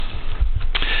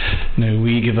Now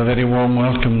we give a very warm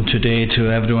welcome today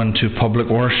to everyone to public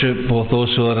worship, both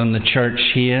those who are in the church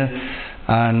here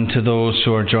and to those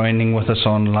who are joining with us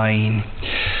online.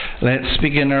 Let's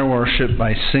begin our worship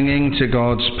by singing to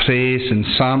God's praise in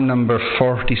Psalm number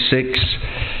 46.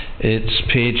 It's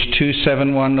page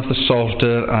 271 of the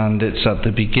Psalter, and it's at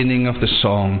the beginning of the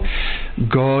song.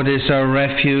 God is our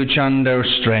refuge and our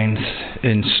strength,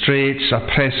 in straits a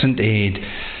present aid.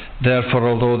 Therefore,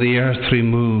 although the earth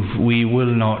remove, we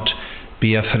will not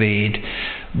be afraid.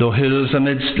 Though hills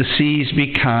amidst the seas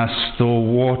be cast, though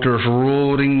waters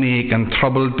roaring make and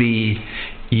troubled be,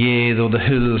 yea, though the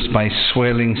hills by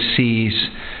swelling seas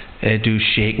do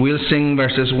shake. We'll sing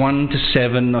verses 1 to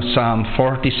 7 of Psalm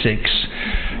 46.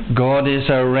 God is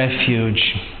our refuge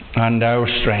and our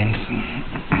strength.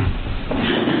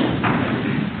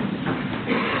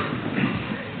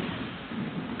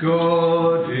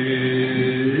 God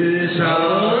is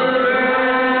our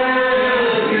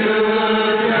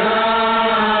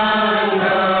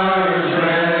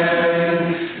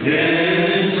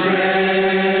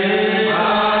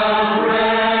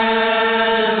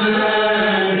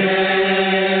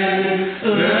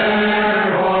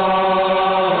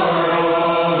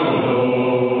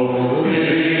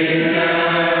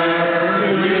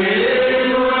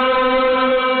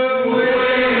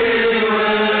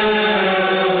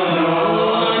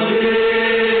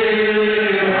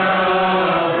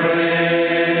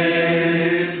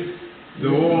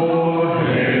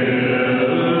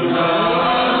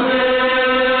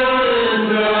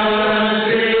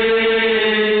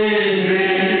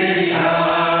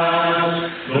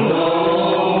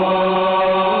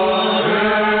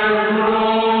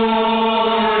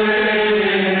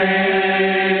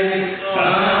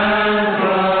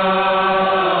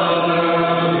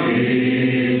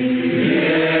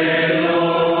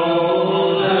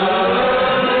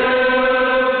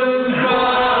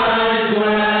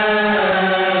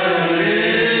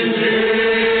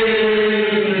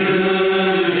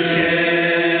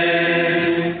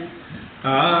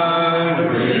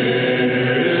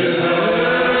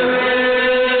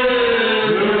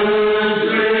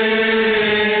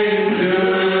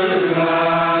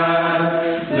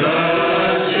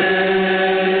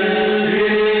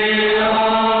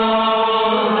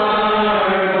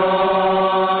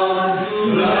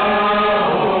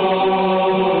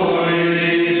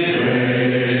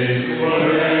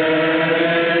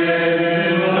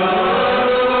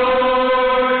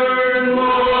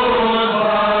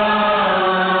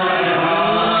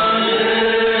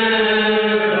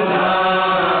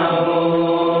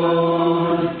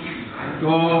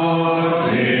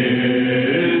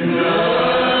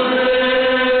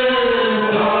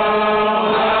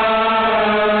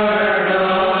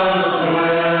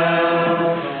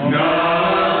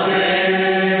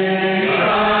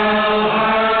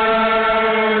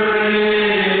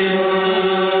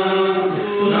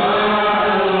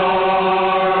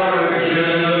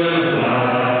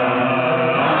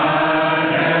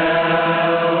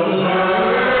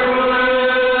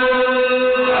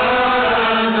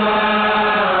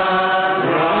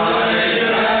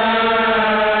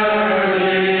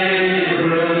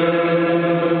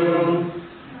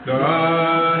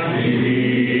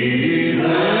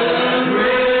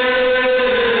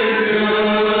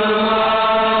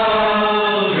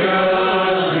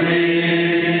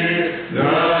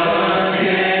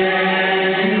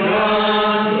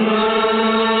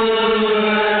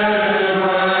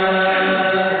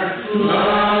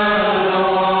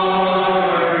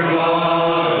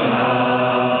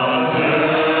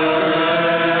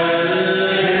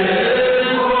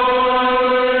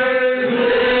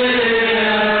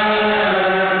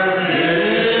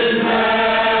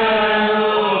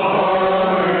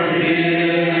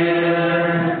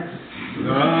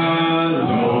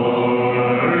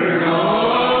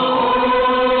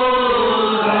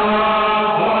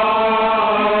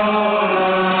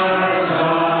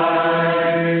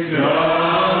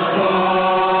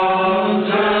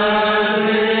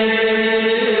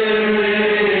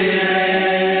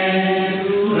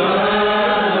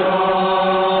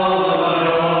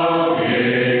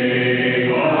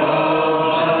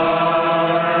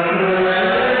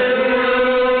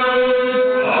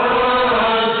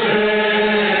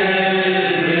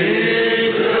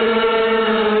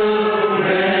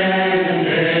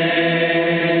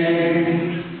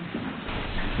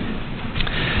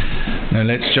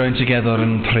join together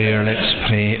in prayer. Let's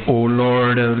pray. O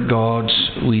Lord our God,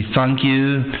 we thank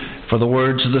you for the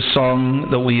words of the song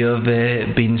that we have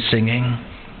been singing.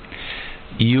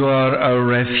 You are our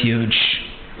refuge.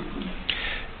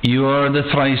 You are the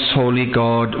thrice holy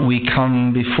God. We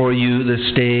come before you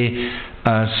this day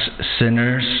as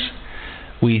sinners.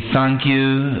 We thank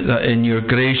you that in your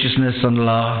graciousness and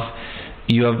love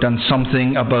you have done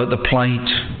something about the plight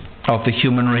of the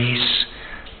human race,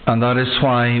 and that is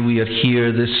why we are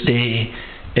here this day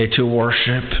to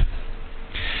worship.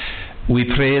 We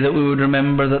pray that we would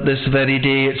remember that this very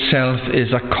day itself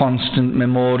is a constant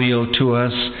memorial to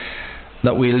us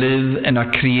that we live in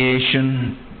a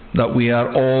creation, that we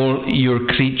are all your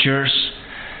creatures,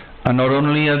 and not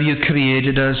only have you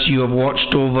created us, you have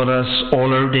watched over us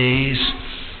all our days,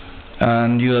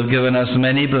 and you have given us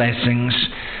many blessings,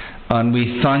 and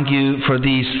we thank you for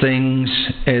these things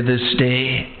this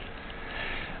day.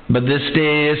 But this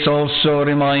day is also a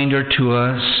reminder to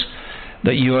us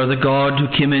that you are the God who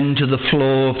came into the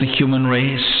flow of the human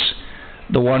race,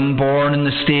 the one born in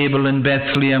the stable in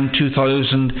Bethlehem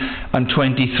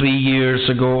 2023 years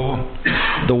ago,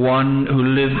 the one who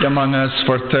lived among us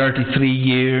for 33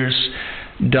 years,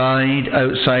 died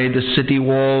outside the city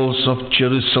walls of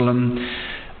Jerusalem,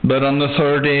 but on the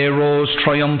third day rose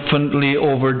triumphantly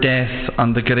over death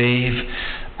and the grave,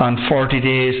 and 40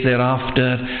 days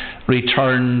thereafter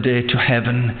returned to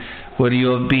heaven, where you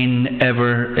have been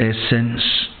ever since.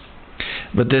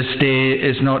 But this day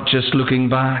is not just looking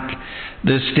back.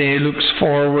 This day looks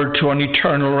forward to an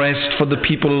eternal rest for the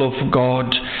people of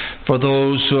God, for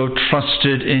those who have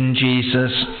trusted in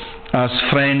Jesus as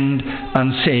friend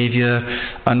and Saviour,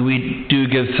 and we do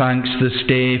give thanks this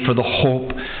day for the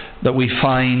hope that we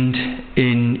find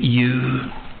in you.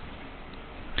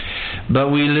 But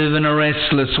we live in a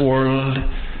restless world.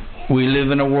 We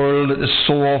live in a world that is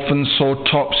so often so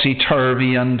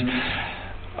topsy-turvy, and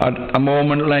at a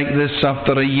moment like this,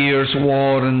 after a year's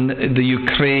war in the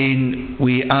Ukraine,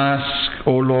 we ask,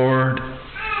 O Lord,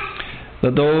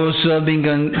 that those who have been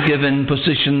given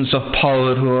positions of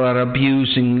power, who are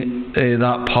abusing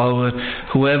that power,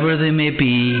 whoever they may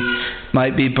be,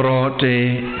 might be brought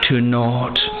to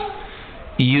naught.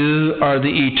 You are the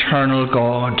eternal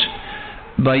God.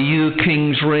 By you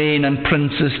kings reign and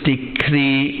princes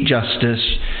decree justice.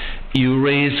 You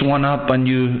raise one up and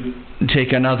you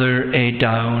take another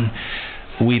down.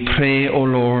 We pray, O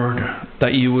Lord,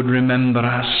 that you would remember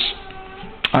us.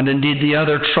 And indeed the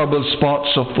other troubled spots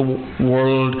of the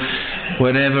world,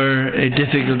 wherever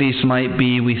difficulties might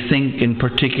be, we think in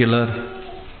particular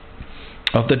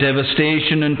of the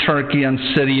devastation in Turkey and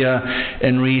Syria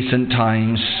in recent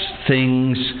times,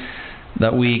 things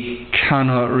that we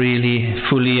cannot really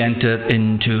fully enter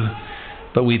into.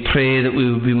 But we pray that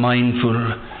we will be mindful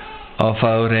of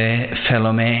our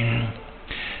fellow men.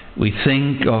 We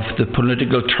think of the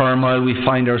political turmoil we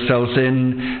find ourselves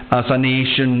in as a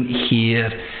nation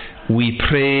here. We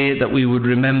pray that we would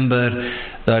remember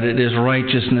that it is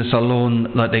righteousness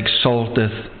alone that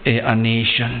exalteth a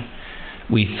nation.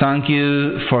 We thank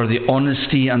you for the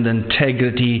honesty and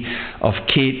integrity of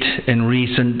Kate in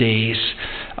recent days,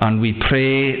 and we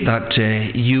pray that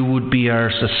you would be our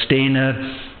sustainer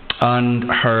and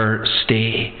her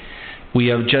stay. We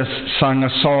have just sung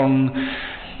a song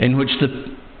in which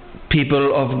the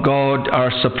people of God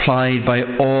are supplied by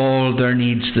all their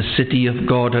needs. The city of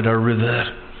God had a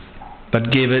river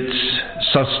that gave its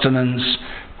sustenance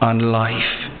and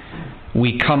life.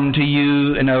 We come to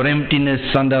you in our emptiness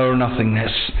and our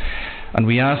nothingness, and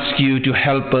we ask you to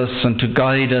help us and to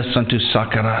guide us and to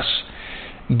succor us.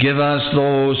 Give us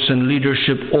those in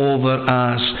leadership over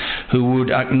us who would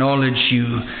acknowledge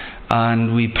you,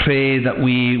 and we pray that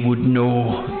we would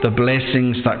know the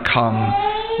blessings that come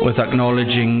with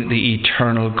acknowledging the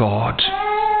eternal God.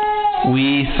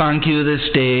 We thank you this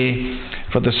day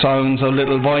for the sounds of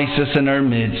little voices in our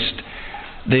midst.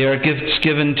 They are gifts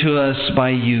given to us by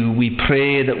you. We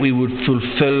pray that we would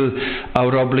fulfill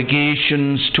our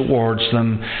obligations towards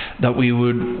them, that we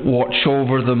would watch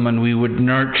over them and we would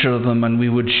nurture them and we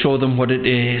would show them what it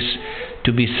is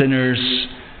to be sinners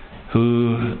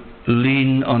who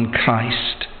lean on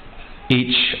Christ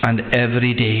each and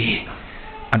every day.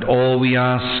 And all we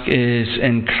ask is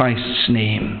in Christ's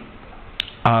name.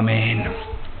 Amen.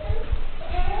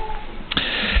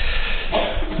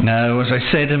 Now, as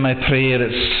I said in my prayer,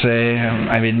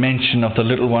 I made mention of the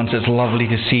little ones. It's lovely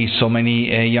to see so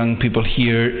many young people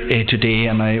here today,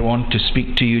 and I want to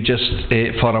speak to you just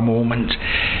for a moment.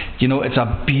 You know, it's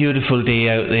a beautiful day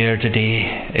out there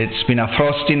today. It's been a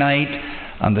frosty night,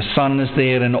 and the sun is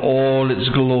there in all its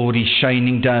glory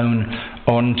shining down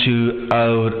onto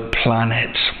our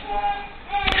planet.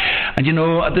 And you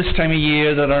know, at this time of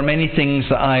year there are many things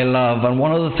that I love, and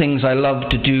one of the things I love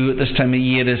to do at this time of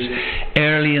year is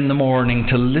early in the morning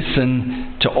to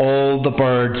listen to all the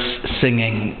birds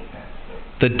singing,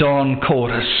 the dawn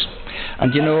chorus.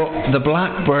 And you know, the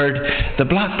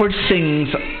blackbird sings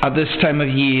at this time of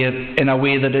year in a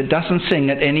way that it doesn't sing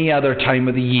at any other time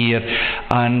of the year.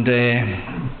 And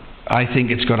I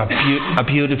think it's got a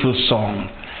beautiful song.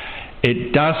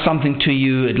 It does something to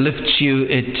you, it lifts you,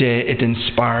 it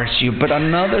inspires you. But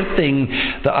another thing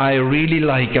that I really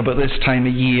like about this time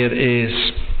of year is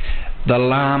the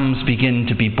lambs begin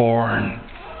to be born.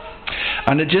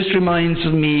 And it just reminds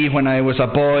me when I was a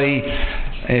boy,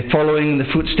 following the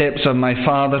footsteps of my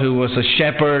father, who was a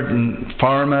shepherd and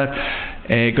farmer,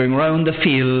 going round the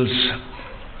fields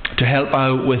to help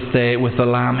out with the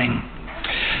lambing.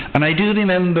 And I do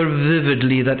remember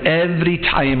vividly that every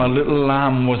time a little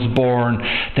lamb was born,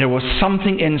 there was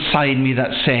something inside me that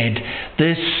said,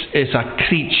 this is a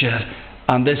creature,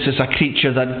 and this is a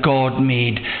creature that God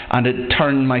made, and it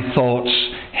turned my thoughts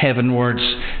heavenwards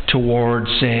towards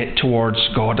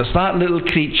God. As that little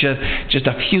creature, just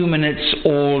a few minutes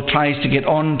old, tries to get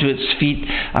onto its feet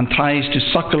and tries to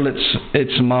suckle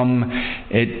its mum,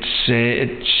 it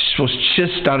was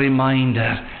just a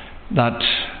reminder that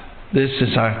this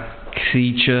is a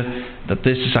creature, that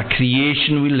this is a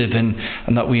creation we live in,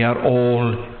 and that we are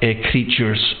all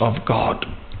creatures of God.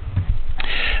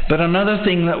 But another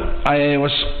thing that I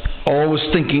was always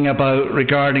thinking about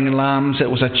regarding lambs, it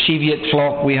was a Cheviot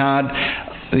flock we had.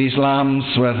 These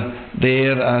lambs were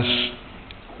there as,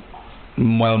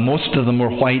 well, most of them were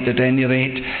white at any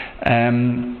rate.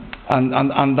 And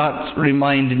that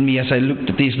reminded me, as I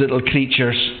looked at these little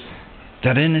creatures,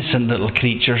 they're innocent little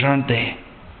creatures, aren't they?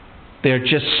 They're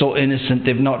just so innocent.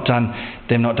 They've not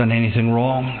done anything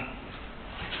wrong.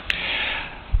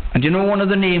 And you know, one of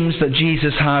the names that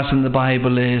Jesus has in the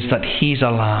Bible is that He's a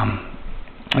lamb.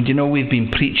 And you know, we've been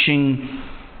preaching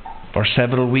for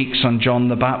several weeks on John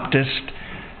the Baptist,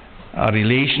 a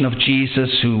relation of Jesus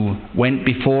who went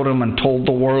before Him and told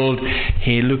the world,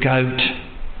 hey, look out,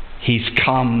 He's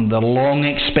come, the long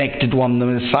expected one, the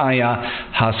Messiah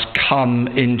has come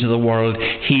into the world.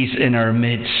 He's in our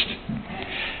midst.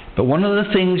 But one of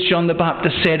the things John the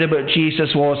Baptist said about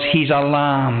Jesus was, He's a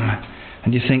lamb.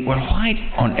 And you think, well, why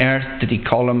on earth did He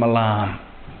call Him a lamb?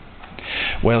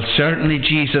 Well, certainly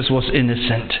Jesus was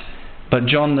innocent. But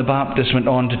John the Baptist went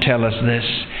on to tell us this.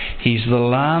 He's the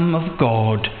Lamb of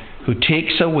God who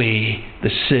takes away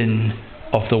the sin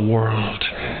of the world.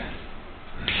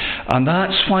 And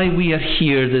that's why we are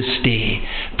here this day.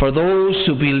 For those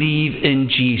who believe in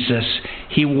Jesus,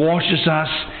 He washes us,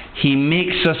 He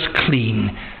makes us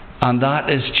clean. And that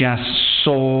is just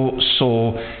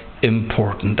so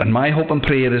important. And my hope and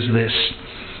prayer is this,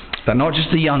 that not just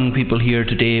the young people here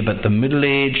today, but the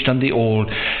middle-aged and the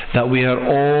old, that we are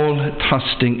all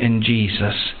trusting in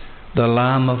Jesus, the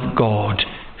Lamb of God,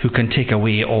 who can take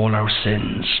away all our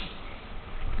sins.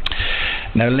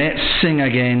 Now let's sing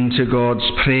again to God's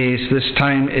praise. This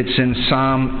time it's in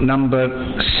Psalm number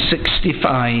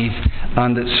 65,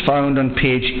 and it's found on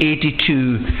page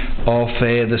 82 of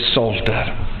the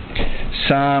Psalter.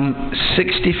 Psalm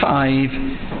 65,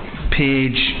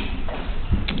 page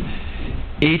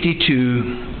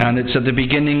 82, and it's at the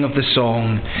beginning of the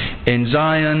song. In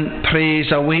Zion,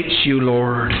 praise awaits you,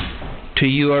 Lord. To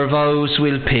you our vows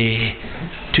we'll pay.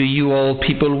 To you all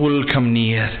people will come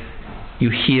near.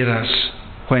 You hear us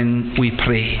when we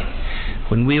pray.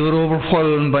 When we were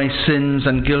overwhelmed by sins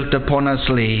and guilt upon us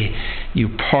lay, you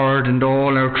pardoned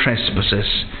all our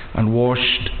trespasses and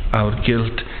washed our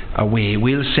guilt away.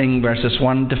 We'll sing verses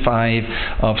 1 to 5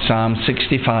 of Psalm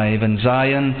 65. In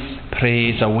Zion,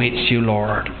 praise awaits you,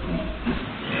 Lord.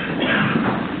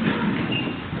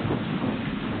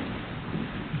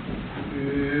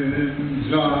 In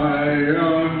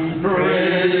Zion,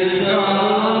 praise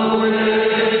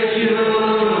awaits you, Lord.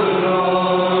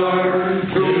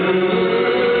 To you our vows will pay. To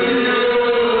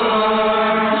you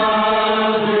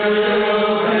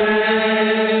all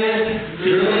people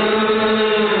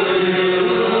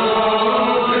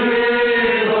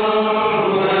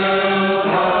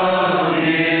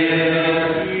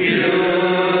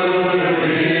will come near. You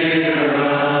hear us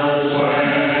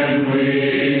when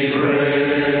we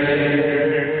pray.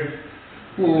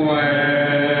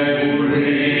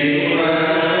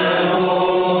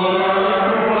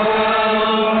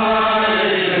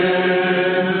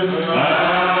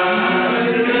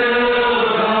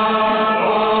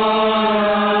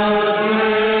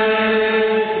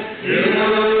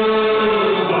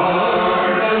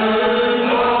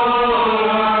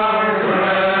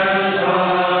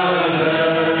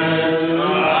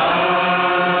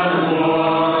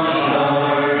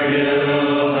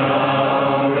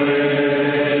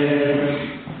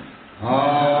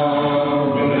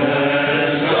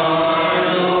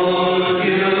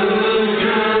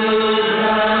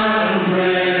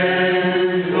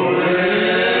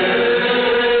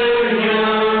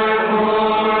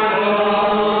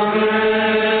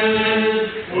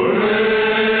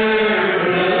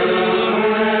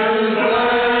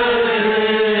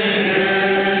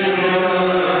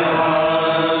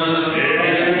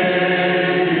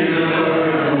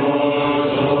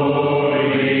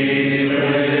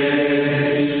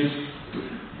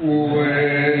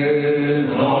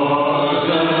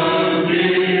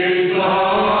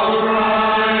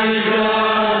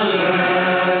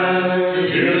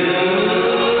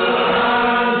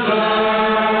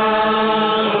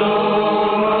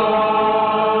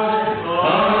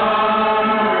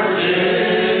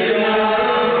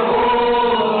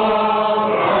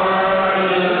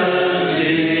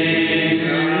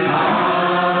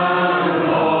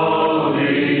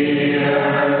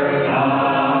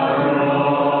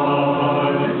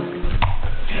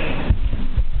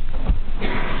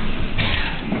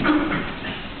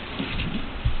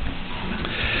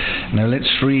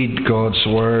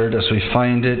 God's Word as we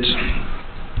find it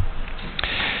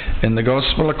in the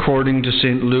Gospel according to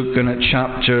St. Luke, and at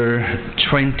chapter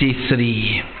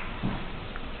 23.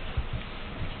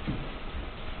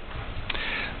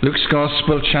 Luke's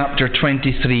Gospel, chapter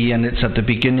 23, and it's at the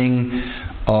beginning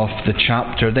of the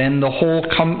chapter. Then the whole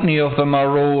company of them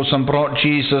arose and brought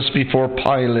Jesus before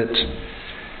Pilate.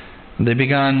 They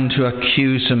began to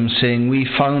accuse him, saying, "We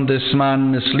found this man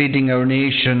misleading our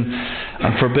nation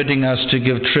and forbidding us to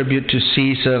give tribute to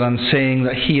Caesar, and saying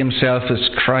that he himself is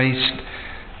Christ,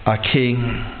 a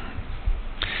king."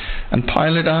 And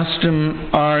Pilate asked him,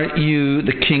 "Are you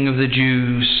the king of the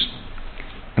Jews?"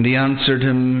 And he answered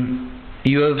him,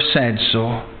 "You have said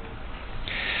so."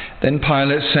 Then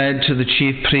Pilate said to the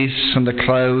chief priests and the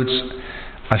crowds,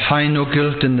 "I find no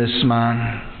guilt in this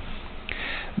man."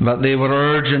 But they were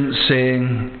urgent,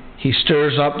 saying, "He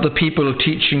stirs up the people,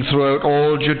 teaching throughout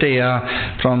all Judea,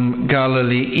 from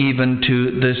Galilee even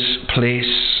to this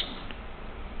place."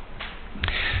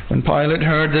 When Pilate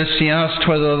heard this, he asked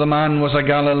whether the man was a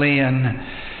Galilean.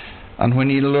 And when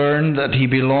he learned that he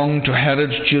belonged to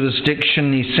Herod's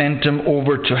jurisdiction, he sent him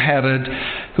over to Herod,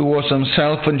 who was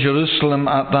himself in Jerusalem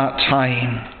at that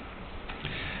time.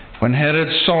 When Herod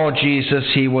saw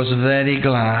Jesus, he was very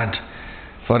glad,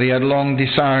 for he had long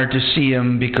desired to see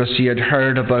him, because he had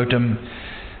heard about him,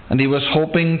 and he was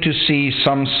hoping to see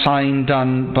some sign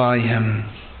done by him.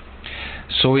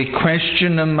 So he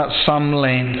questioned him at some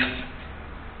length,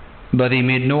 but he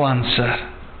made no answer.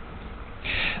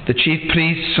 The chief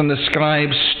priests and the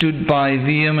scribes stood by,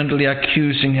 vehemently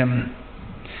accusing him.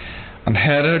 And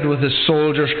Herod with his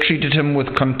soldiers treated him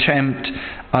with contempt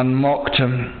and mocked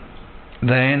him.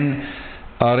 Then,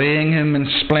 arraying him in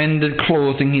splendid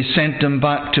clothing, he sent him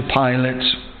back to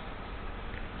Pilate.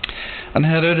 And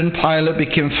Herod and Pilate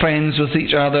became friends with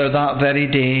each other that very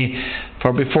day,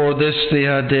 for before this they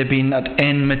had been at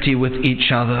enmity with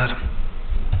each other.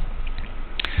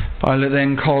 Pilate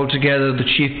then called together the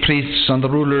chief priests and the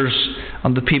rulers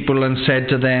and the people, and said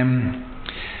to them,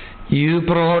 "You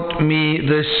brought me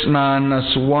this man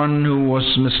as one who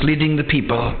was misleading the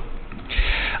people.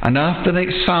 And after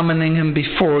examining him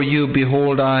before you,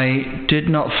 behold, I did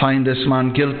not find this man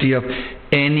guilty of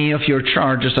any of your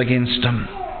charges against him.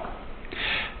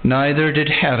 Neither did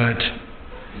Herod,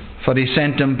 for he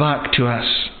sent him back to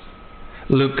us.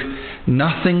 Look,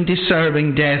 nothing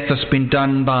deserving death has been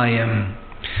done by him.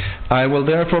 I will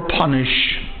therefore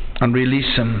punish and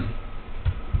release him."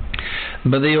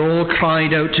 But they all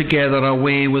cried out together,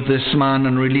 "Away with this man,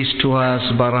 and release to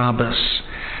us Barabbas,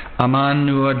 a man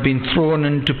who had been thrown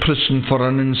into prison for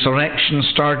an insurrection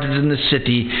started in the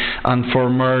city, and for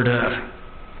murder."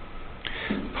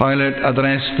 Pilate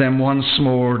addressed them once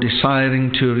more,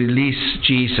 desiring to release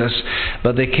Jesus,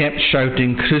 but they kept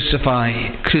shouting, "Crucify,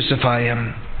 crucify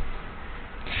him."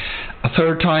 A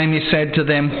third time he said to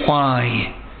them,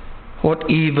 "Why?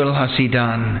 What evil has he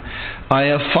done? I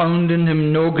have found in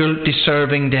him no guilt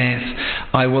deserving death.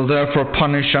 I will therefore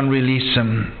punish and release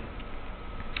him."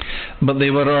 But they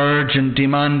were urgent,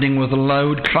 demanding with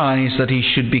loud cries that he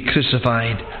should be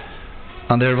crucified,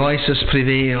 and their voices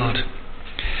prevailed.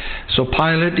 So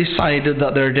Pilate decided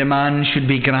that their demand should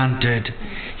be granted.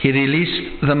 He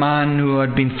released the man who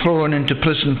had been thrown into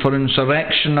prison for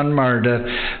insurrection and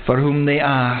murder, for whom they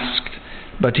asked,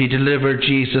 but he delivered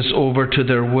Jesus over to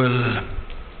their will.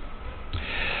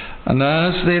 And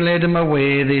as they led him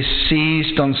away, they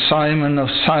seized on Simon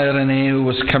of Cyrene, who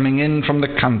was coming in from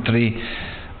the country,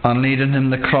 and laid on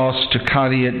him the cross to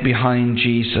carry it behind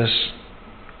Jesus.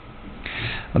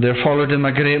 And there followed him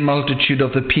a great multitude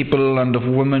of the people and of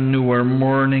women who were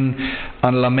mourning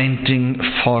and lamenting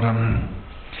for him.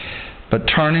 But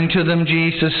turning to them,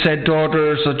 Jesus said,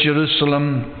 "Daughters of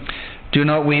Jerusalem, do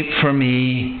not weep for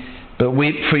me, but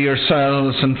weep for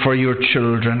yourselves and for your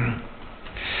children.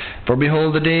 For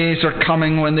behold, the days are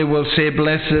coming when they will say,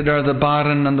 Blessed are the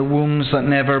barren and the wombs that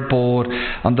never bore,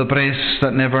 and the breasts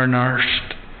that never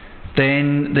nursed.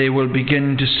 Then they will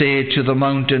begin to say to the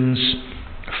mountains,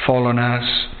 Fall on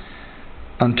us,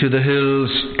 and to the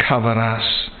hills, cover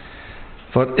us.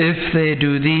 For if they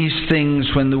do these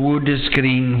things when the wood is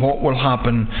green, what will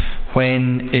happen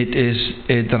when it is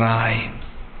dry?"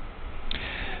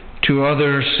 Two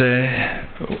others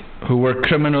who were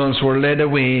criminals were led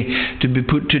away to be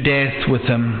put to death with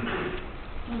him.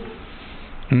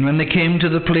 And when they came to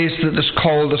the place that is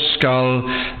called the Skull,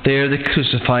 there they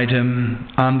crucified him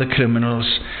and the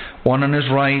criminals, one on his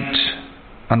right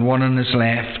and one on his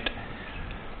left.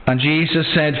 And Jesus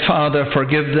said, "Father,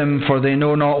 forgive them, for they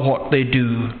know not what they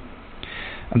do."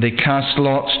 And they cast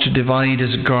lots to divide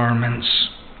his garments.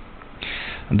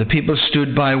 And the people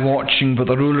stood by watching, but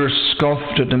the rulers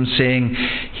scoffed at him, saying,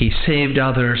 "He saved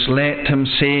others. Let him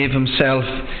save himself,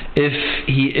 if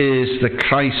he is the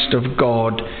Christ of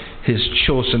God, his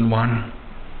chosen one."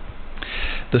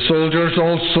 The soldiers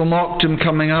also mocked him,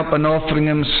 coming up and offering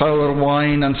him sour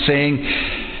wine, and saying,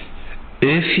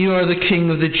 "If you are the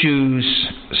King of the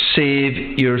Jews,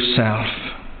 save yourself."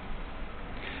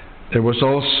 There was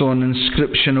also an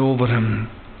inscription over him,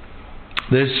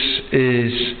 "This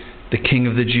is the King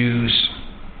of the Jews."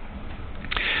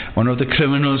 One of the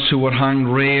criminals who were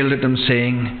hanged railed at him,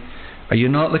 saying, "Are you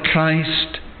not the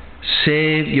Christ?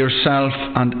 Save yourself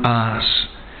and us."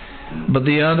 But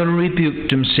the other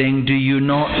rebuked him, saying, "Do you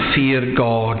not fear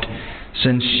God,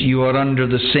 since you are under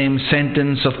the same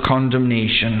sentence of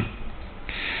condemnation?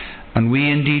 And we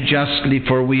indeed justly,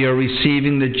 for we are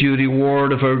receiving the due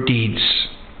reward of our deeds.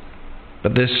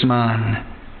 But this man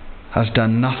has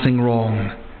done nothing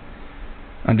wrong."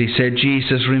 And he said,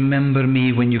 "Jesus, remember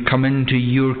me when you come into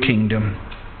your kingdom."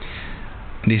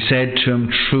 And he said to him,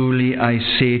 "Truly I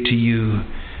say to you,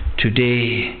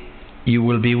 today you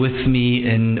will be with me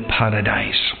in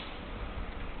paradise."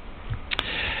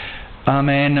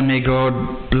 Amen, and may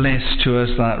God bless to us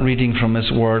that reading from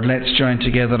His Word. Let's join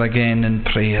together again in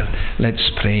prayer. Let's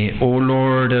pray. O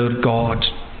Lord our God,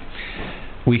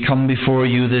 we come before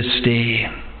you this day.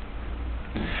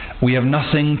 We have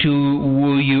nothing to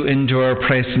woo you into our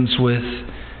presence with.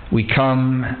 We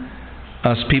come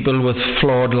as people with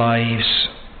flawed lives.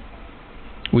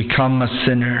 We come as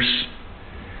sinners.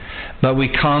 But we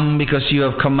come because you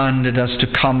have commanded us to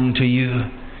come to you.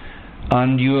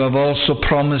 And you have also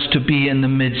promised to be in the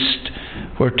midst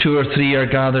where 2 or 3 are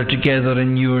gathered together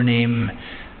in your name.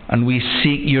 And we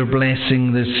seek your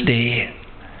blessing this day.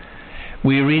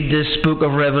 We read this book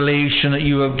of Revelation that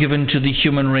you have given to the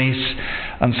human race,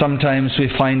 and sometimes we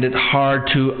find it hard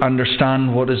to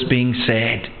understand what is being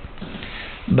said.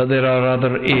 But there are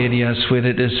other areas where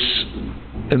it is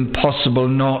impossible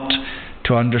not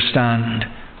to understand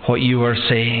what you are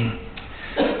saying.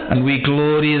 And we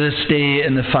glory this day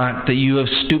in the fact that you have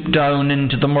stooped down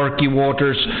into the murky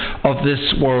waters of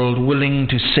this world, willing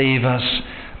to save us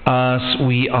as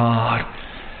we are.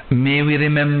 May we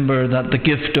remember that the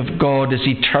gift of God is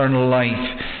eternal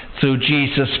life through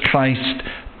Jesus Christ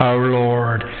our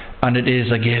Lord, and it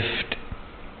is a gift.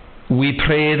 We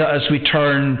pray that as we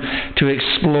turn to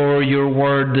explore your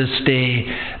word this day,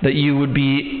 that you would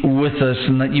be with us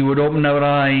and that you would open our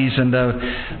eyes and our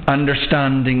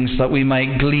understandings, that we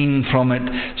might glean from it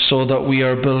so that we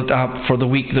are built up for the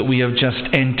week that we have just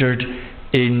entered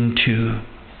into.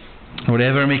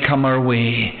 Whatever may come our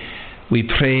way, we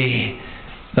pray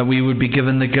that we would be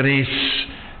given the grace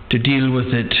to deal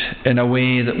with it in a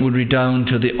way that would redound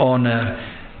to the honour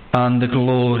and the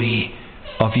glory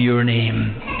of your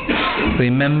name.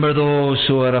 Remember those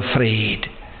who are afraid,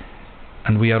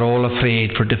 and we are all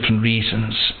afraid for different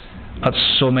reasons at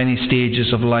so many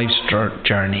stages of life's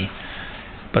journey.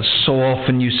 But so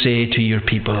often you say to your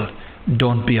people,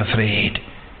 don't be afraid,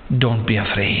 don't be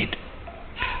afraid.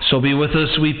 So be with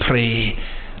us, we pray,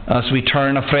 as we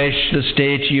turn afresh this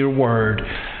day to your word,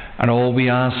 and all we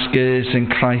ask is in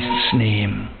Christ's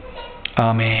name.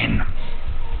 Amen.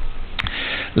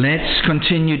 Let's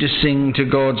continue to sing to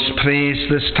God's praise.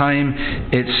 This time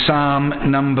it's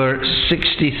Psalm number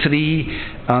 63,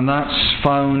 and that's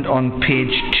found on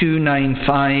page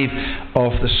 295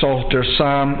 of the Psalter.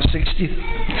 Psalm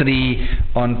 63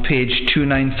 on page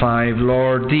 295.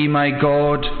 Lord, thee my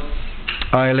God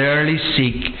I'll early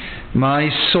seek. My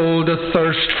soul doth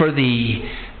thirst for thee.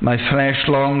 My flesh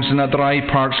longs in a dry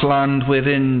parched land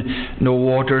wherein no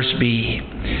waters be,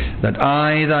 that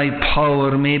I thy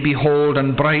power may behold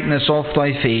and brightness of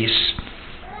thy face,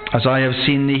 as I have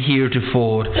seen thee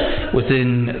heretofore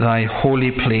within thy holy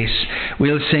place.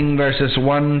 We'll sing verses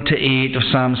 1 to 8 of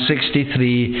Psalm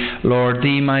 63. Lord,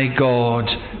 thee my God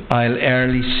I'll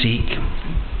early seek.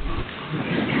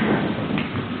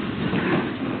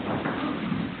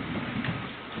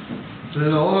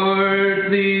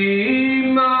 Lord,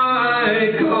 thee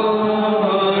my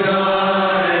God,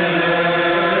 I'll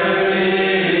early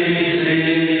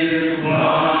seek.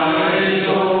 My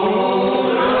soul doth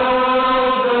thirst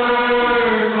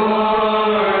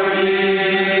for thee.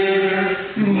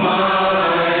 My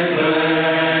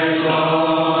flesh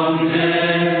longs in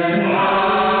thy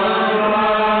heart,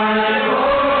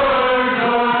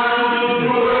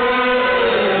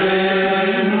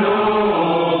 wherein no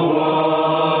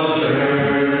water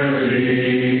be.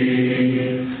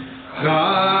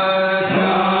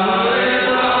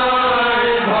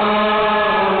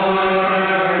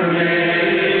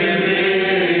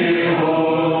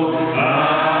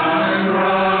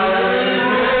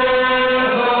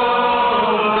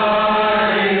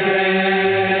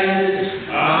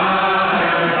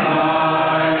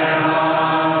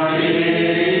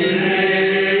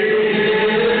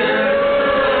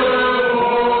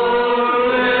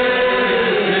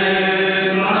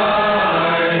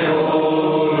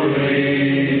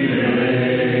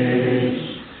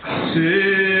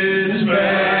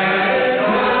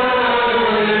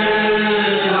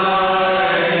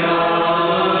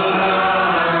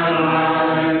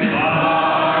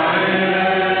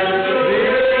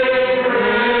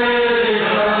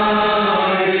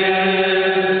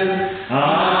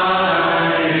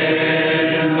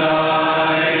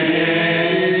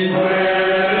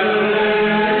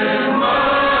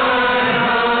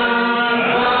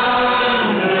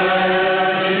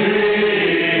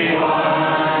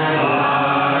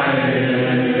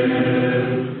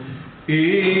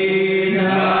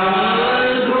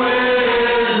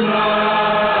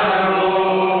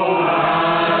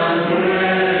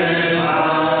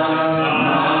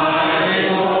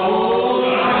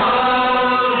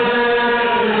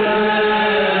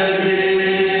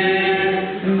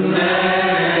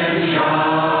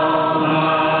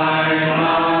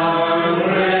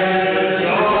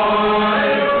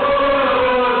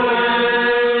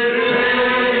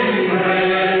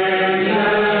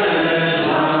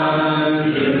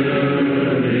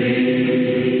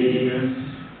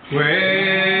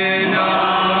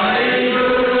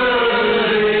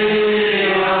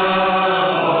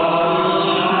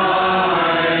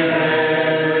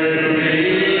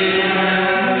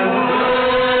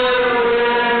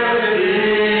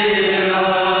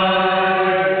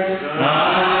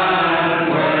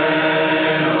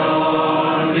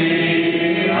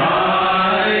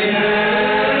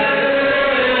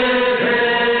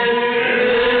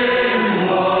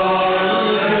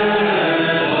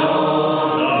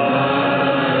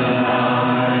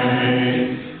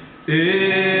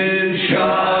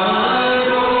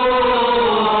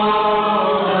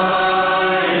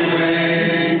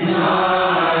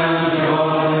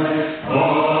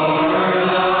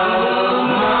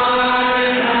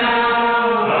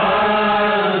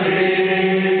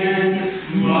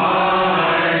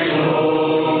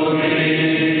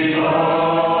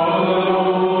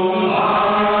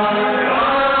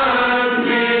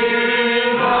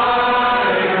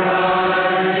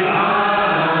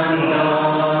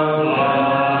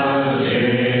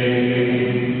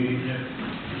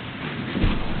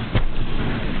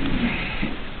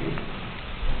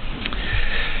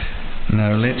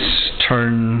 Now let's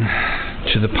turn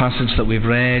to the passage that we've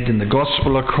read in the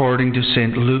Gospel according to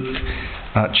St. Luke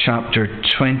at chapter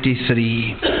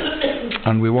 23.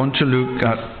 And we want to look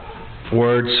at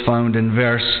words found in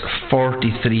verse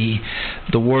 43.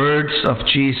 The words of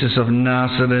Jesus of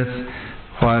Nazareth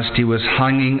whilst he was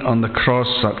hanging on the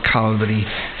cross at Calvary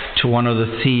to one of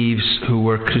the thieves who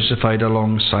were crucified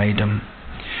alongside him.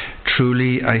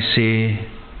 Truly I say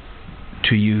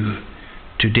to you,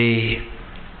 today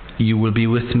you will be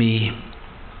with me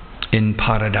in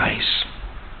paradise.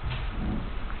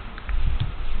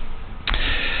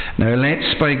 Now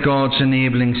let's, by God's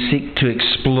enabling, seek to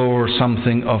explore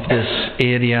something of this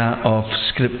area of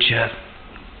Scripture.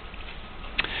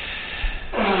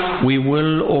 We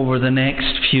will, over the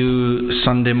next few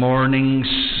Sunday mornings,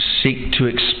 seek to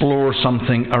explore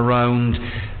something around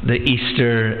the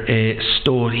Easter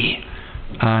story.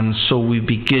 And so we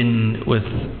begin with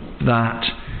that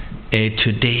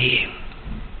today.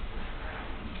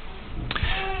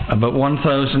 About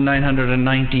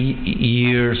 1,990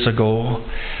 years ago,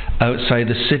 outside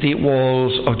the city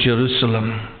walls of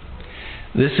Jerusalem,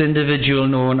 this individual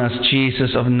known as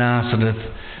Jesus of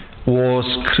Nazareth was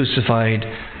crucified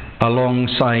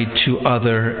alongside two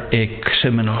other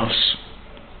criminals.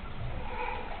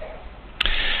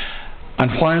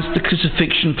 And whilst the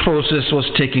crucifixion process was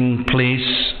taking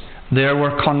place, there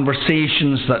were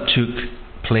conversations that took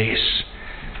place.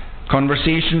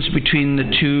 Conversations between the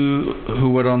two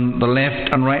who were on the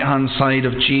left and right hand side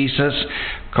of Jesus,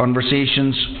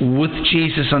 conversations with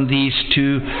Jesus and these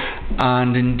two,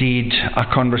 and indeed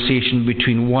a conversation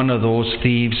between one of those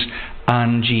thieves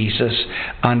and Jesus.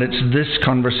 And it's this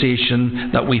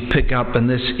conversation that we pick up in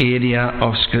this area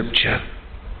of Scripture.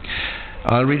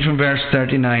 I'll read from verse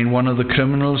 39. One of the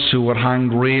criminals who were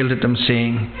hanged railed at him,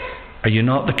 saying, "Are you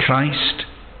not the Christ?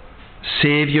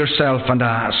 Save yourself and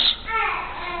us."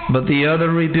 But the other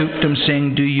rebuked him,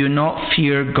 saying, "Do you not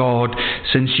fear God,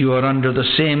 since you are under the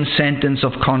same sentence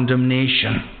of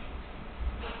condemnation?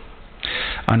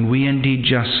 And we indeed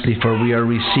justly, for we are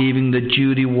receiving the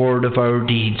due reward of our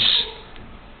deeds.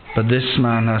 But this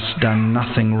man has done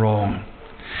nothing wrong."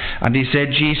 And he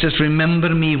said, "Jesus, remember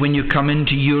me when you come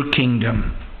into your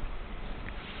kingdom."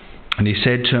 And he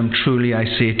said to him, "Truly I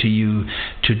say to you,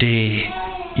 today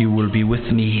you will be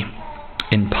with me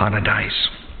in paradise."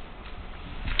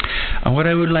 And what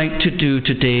I would like to do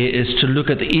today is to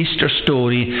look at the Easter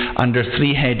story under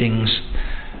three headings.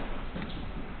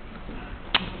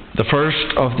 The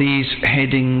first of these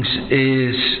headings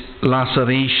is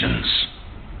lacerations.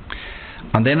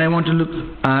 And then I want to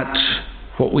look at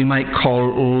what we might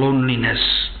call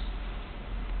loneliness.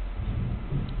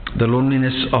 The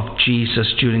loneliness of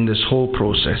Jesus during this whole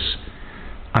process.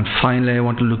 And finally I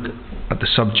want to look at the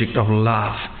subject of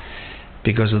love,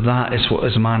 because that is what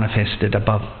is manifested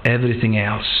above everything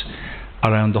else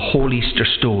around the whole Easter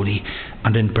story,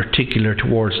 and in particular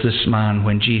towards this man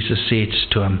when Jesus says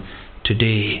to him,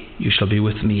 "Today you shall be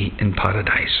with me in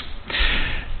paradise."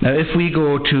 Now if we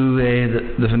go to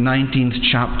the 19th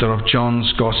chapter of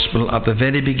John's Gospel, at the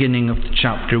very beginning of the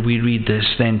chapter we read this: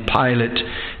 "Then Pilate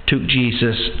took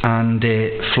Jesus and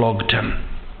flogged him."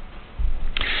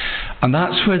 And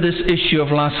that's where this issue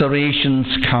of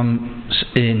lacerations comes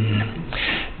in,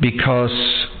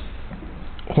 because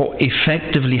what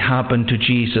effectively happened to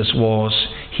Jesus was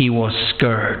he was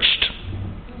scourged.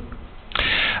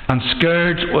 And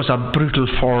scourge was a brutal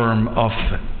form of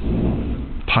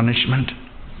punishment.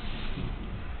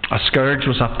 A scourge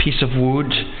was a piece of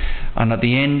wood, and at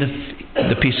the end of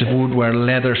the piece of wood were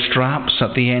leather straps.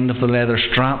 At the end of the leather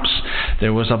straps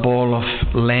there was a ball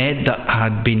of lead that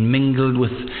had been mingled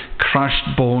with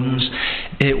crushed bones.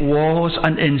 It was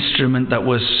an instrument that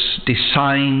was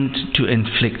designed to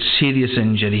inflict serious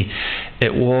injury.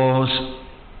 It was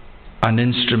an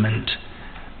instrument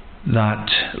that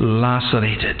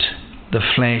lacerated the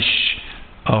flesh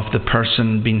of the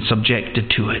person being subjected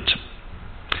to it.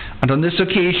 And on this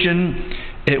occasion,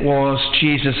 it was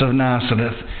Jesus of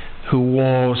Nazareth who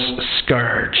was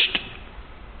scourged.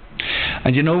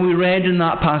 And you know, we read in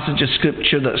that passage of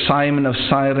Scripture that Simon of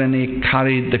Cyrene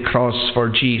carried the cross for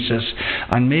Jesus.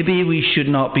 And maybe we should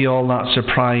not be all that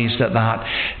surprised at that,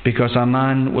 because a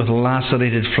man with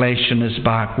lacerated flesh on his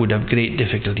back would have great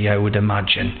difficulty, I would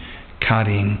imagine,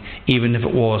 carrying, even if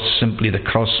it was simply the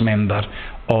cross member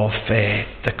of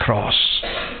the cross.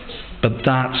 But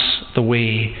that's the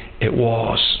way it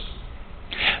was.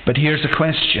 But here's the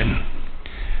question: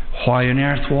 why on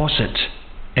earth was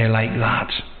it like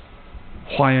that?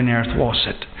 Why on earth was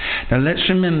it? Now let's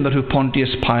remember who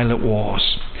Pontius Pilate was.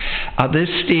 At this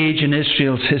stage in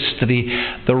Israel's history,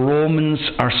 the Romans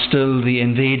are still the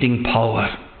invading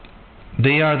power.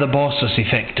 They are the bosses,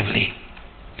 effectively.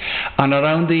 And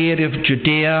around the area of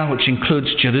Judea, which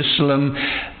includes Jerusalem,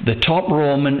 the top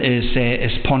Roman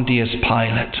is Pontius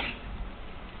Pilate.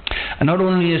 And not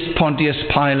only is Pontius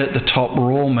Pilate the top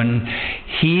Roman,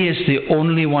 he is the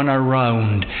only one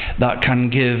around that can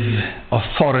give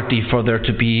authority for there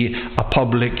to be a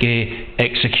public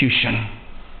execution.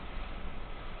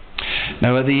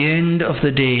 Now at the end of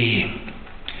the day,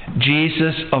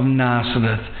 Jesus of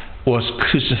Nazareth was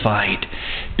crucified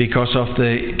because of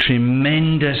the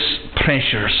tremendous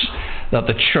pressures that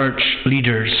the church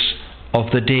leaders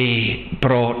of the day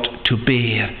brought to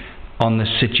bear on the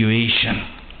situation.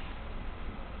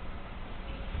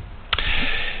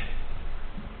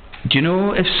 Do you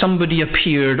know, if somebody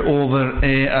appeared over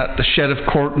at the Sheriff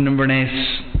Court in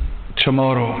Inverness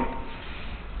tomorrow,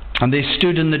 and they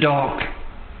stood in the dock,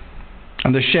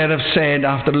 and the sheriff said,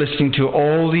 after listening to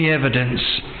all the evidence,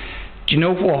 "Do you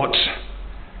know what?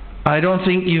 I don't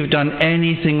think you've done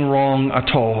anything wrong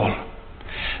at all.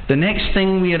 The next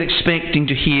thing we are expecting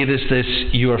to hear is this: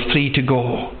 you are free to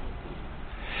go."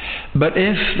 But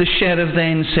if the sheriff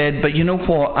then said, "But you know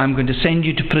what? I'm going to send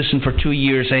you to prison for 2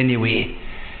 years anyway,"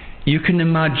 you can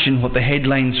imagine what the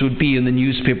headlines would be in the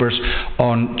newspapers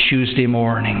on Tuesday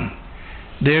morning.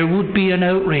 There would be an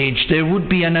outrage, there would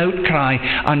be an outcry,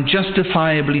 and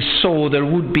justifiably so there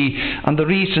would be, and the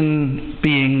reason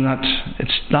being that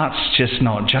that's just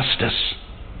not justice.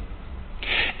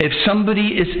 If somebody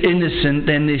is innocent,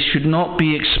 then they should not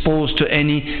be exposed to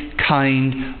any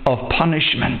kind of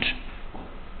punishment.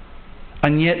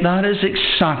 And yet that is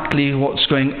exactly what's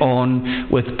going on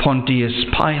with Pontius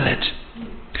Pilate.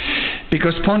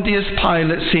 Because Pontius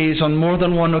Pilate says on more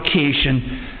than one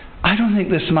occasion, "I don't think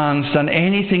this man's done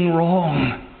anything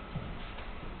wrong."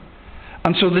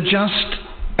 And so the just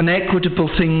and equitable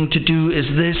thing to do is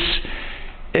this: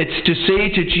 it's to say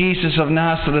to Jesus of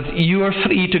Nazareth, "You are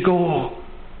free to go.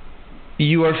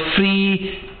 You are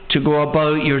free to go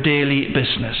about your daily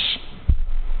business."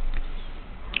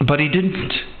 But he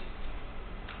didn't.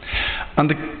 And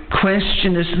the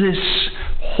question is this: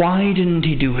 why didn't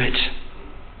he do it?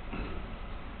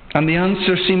 And the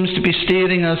answer seems to be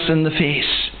staring us in the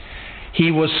face.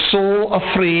 He was so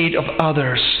afraid of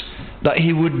others that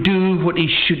he would do what he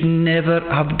should never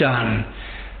have done.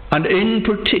 And in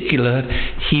particular,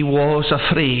 he was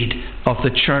afraid of the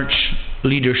church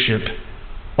leadership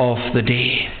of the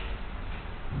day.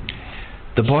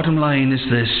 The bottom line is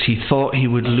this: he thought he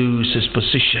would lose his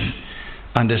position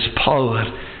and his power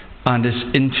and his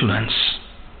influence.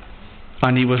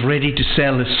 And he was ready to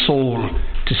sell his soul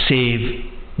to save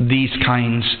these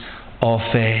kinds of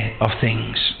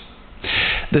things.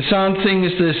 The sad thing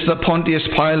is this, that Pontius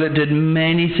Pilate did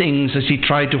many things as he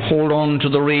tried to hold on to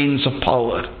the reins of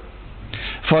power.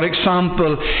 For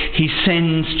example, he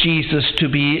sends Jesus to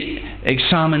be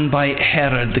examined by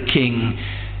Herod the king,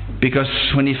 because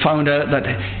when he found out that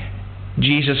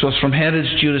Jesus was from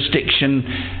Herod's jurisdiction,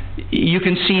 you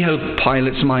can see how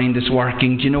Pilate's mind is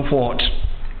working. Do you know what?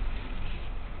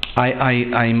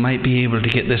 I might be able to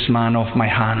get this man off my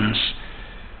hands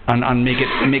and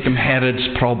make him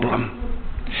Herod's problem.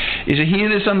 You see,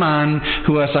 here is a man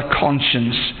who has a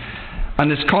conscience, and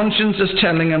his conscience is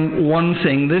telling him one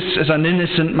thing: this is an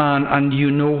innocent man, and you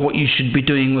know what you should be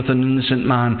doing with an innocent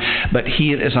man. But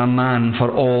here is a man for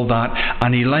all that,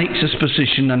 and he likes his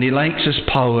position, and he likes his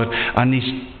power, and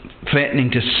he's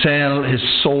threatening to sell his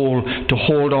soul to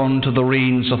hold on to the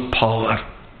reins of power.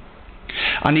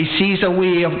 And he sees a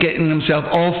way of getting himself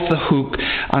off the hook,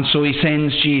 and so he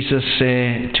sends Jesus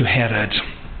to Herod.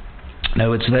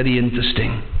 Now, it's very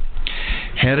interesting.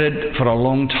 Herod, for a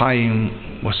long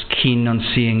time, was keen on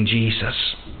seeing Jesus.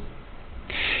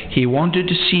 He wanted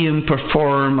to see him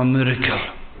perform a miracle,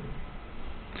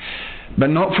 but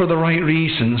not for the right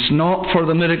reasons, not for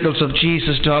the miracles of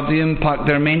Jesus to have the impact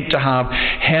they're meant to have.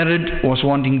 Herod was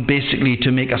wanting basically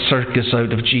to make a circus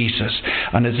out of Jesus.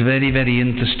 And it's very, very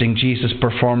interesting. Jesus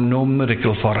performed no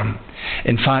miracle for him.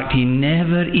 In fact, he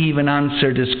never even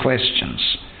answered his questions.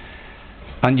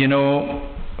 And you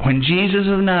know, when Jesus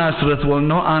of Nazareth will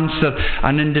not answer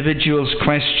an individual's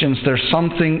questions, there's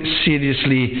something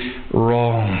seriously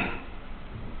wrong.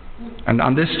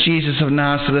 And this Jesus of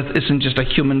Nazareth isn't just a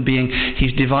human being,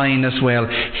 he's divine as well.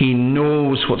 He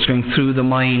knows what's going through the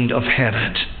mind of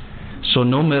Herod. So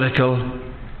no miracle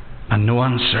and no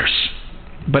answers.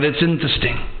 But it's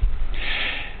interesting.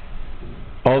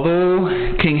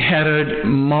 Although King Herod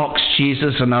mocks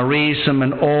Jesus and arrays him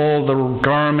in all the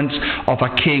garments of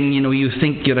a king, you know, you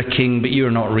think you're a king, but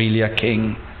you're not really a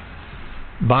king.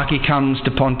 Back he comes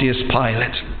to Pontius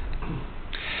Pilate.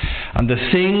 And the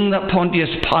thing that Pontius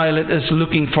Pilate is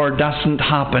looking for doesn't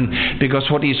happen, because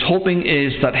what he's hoping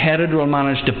is that Herod will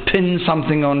manage to pin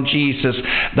something on Jesus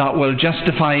that will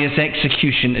justify his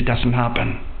execution. It doesn't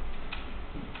happen.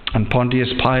 And Pontius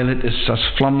Pilate is as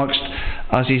flummoxed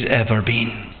as he's ever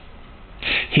been.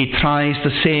 He tries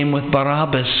the same with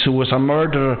Barabbas, who was a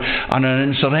murderer and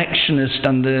an insurrectionist,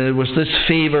 and there was this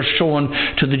favour shown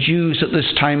to the Jews at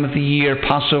this time of the year,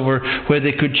 Passover, where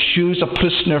they could choose a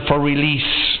prisoner for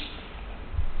release.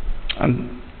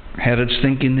 And Herod's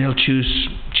thinking they'll choose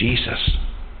Jesus,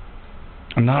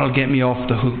 and that'll get me off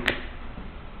the hook.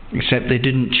 Except they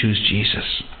didn't choose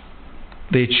Jesus.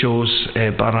 They chose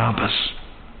Barabbas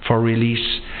for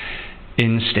release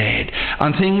instead.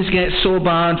 And things get so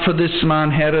bad for this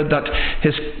man Herod that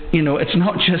it's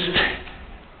not just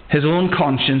his own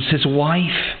conscience. His wife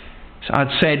had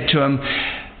said to him,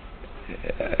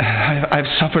 I've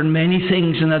suffered many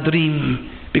things in a dream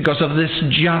because of this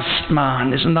just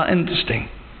man. Isn't that interesting?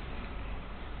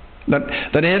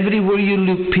 That everywhere you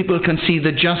look, people can see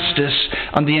the justice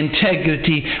and the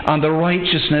integrity and the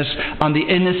righteousness and the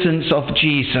innocence of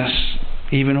Jesus,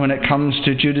 even when it comes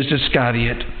to Judas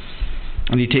Iscariot.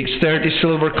 And he takes 30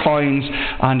 silver coins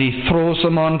and he throws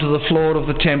them onto the floor of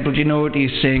the temple. Do you know what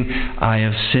he's saying? I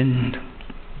have sinned,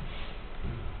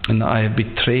 and I have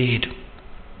betrayed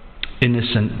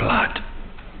innocent blood.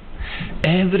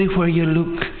 Everywhere you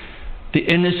look, the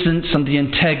innocence and the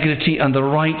integrity and the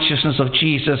righteousness of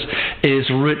Jesus is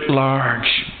writ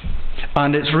large.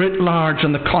 And it's writ large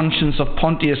on the conscience of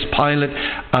Pontius Pilate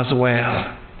as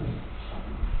well.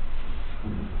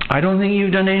 I don't think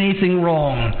you've done anything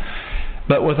wrong,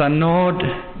 but with a nod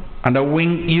and a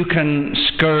wink you can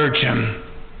scourge him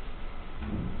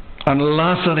and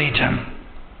lacerate him.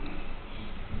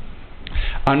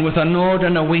 And with a nod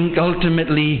and a wink,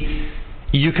 ultimately,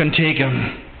 you can take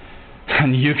him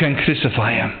and you can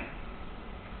crucify him.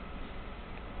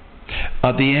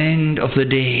 At the end of the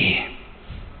day,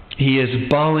 he is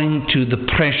bowing to the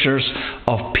pressures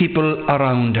of people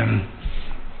around him,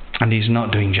 and he's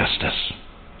not doing justice.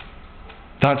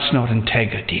 That's not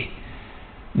integrity.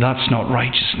 That's not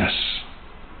righteousness.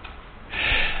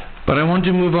 But I want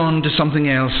to move on to something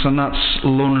else, and that's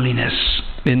loneliness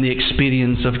in the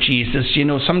experience of Jesus. You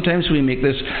know, sometimes we make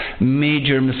this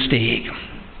major mistake.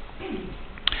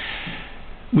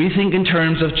 We think in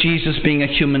terms of Jesus being a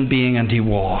human being, and he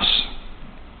was.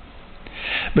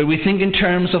 But we think in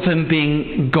terms of him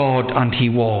being God, and he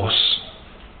was.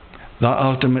 That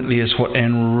ultimately is what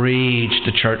enraged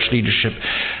the church leadership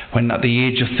when at the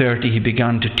age of 30 he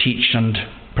began to teach and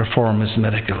perform his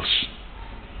miracles.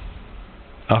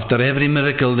 After every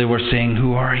miracle they were saying,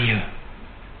 "Who are you?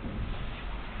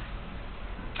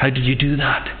 How did you do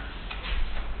that?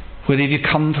 Where have you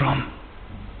come from?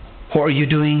 What are you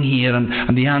doing here?"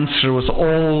 And the answer was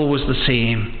always the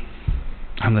same: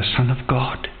 "I'm the Son of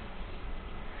God."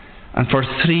 And for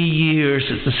 3 years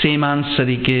it's the same answer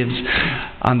he gives,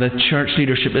 and the church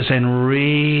leadership is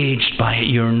enraged by it.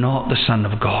 "You're not the Son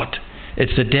of God.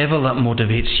 It's the devil that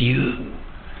motivates you."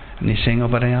 And he's saying, "Oh,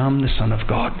 but I am the Son of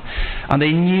God." And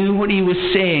they knew what he was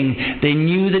saying. They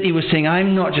knew that he was saying,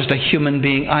 "I'm not just a human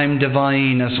being, I'm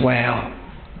divine as well."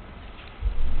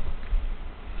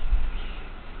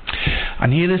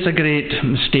 And here is a great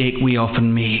mistake we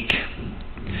often make.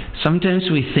 Sometimes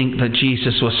we think that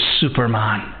Jesus was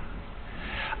Superman,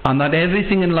 and that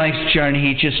everything in life's journey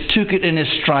he just took it in his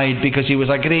stride because he was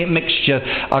a great mixture,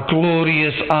 a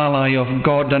glorious ally of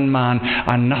God and man,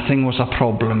 and nothing was a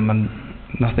problem, and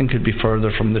nothing could be further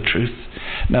from the truth.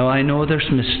 Now I know there's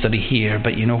mystery here,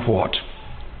 but you know what?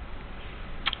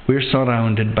 We're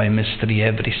surrounded by mystery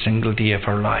every single day of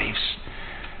our lives.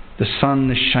 The sun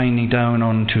is shining down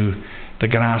onto the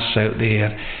grass out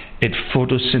there. It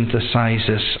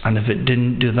photosynthesizes, and if it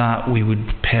didn't do that, we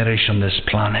would perish on this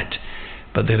planet.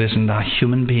 But there isn't a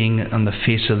human being on the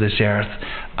face of this earth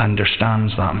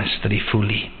understands that mystery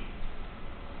fully.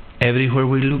 Everywhere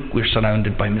we look, we're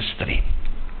surrounded by mystery.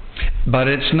 But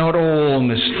it's not all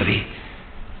mystery.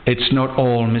 It's not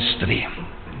all mystery.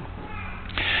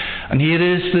 And here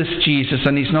is this Jesus,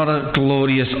 and he's not a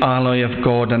glorious ally of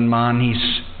God and man.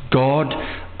 He's God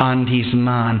and he's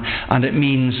man. And it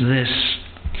means this,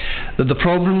 that the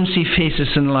problems he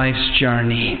faces in life's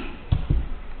journey,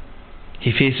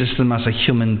 he faces them as a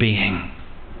human being.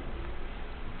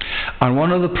 And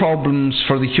one of the problems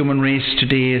for the human race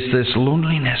today is this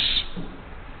loneliness.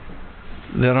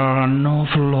 There are an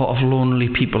awful lot of lonely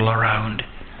people around.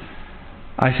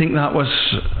 I think that was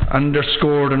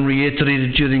underscored and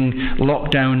reiterated during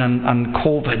lockdown and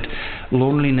COVID.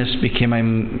 Loneliness became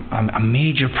a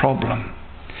major problem.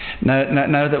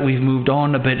 Now that we've moved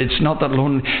on a bit, it's not that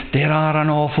lonely. There are an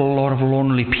awful lot of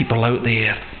lonely people out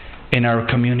there in our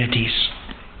communities.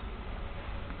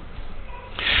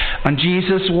 And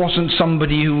Jesus wasn't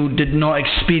somebody who did not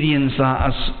experience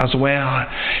that as well.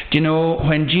 Do you know,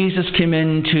 when Jesus came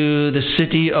into the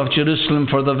city of Jerusalem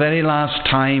for the very last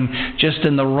time, just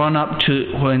in the run-up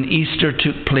to when Easter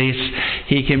took place,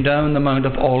 he came down the Mount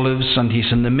of Olives, and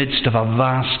he's in the midst of a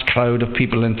vast crowd of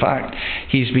people. In fact,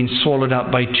 he's been swallowed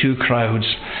up by two crowds,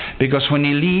 because when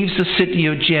he leaves the city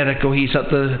of Jericho, he's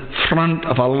at the front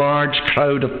of a large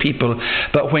crowd of people.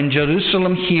 But when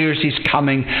Jerusalem hears he's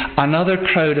coming, another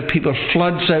crowd of people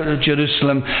floods out of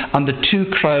Jerusalem, and the two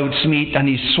crowds meet, and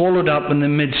he's swallowed up in the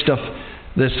midst of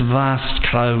this vast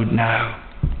crowd now.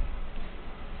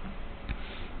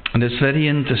 And it's very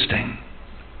interesting.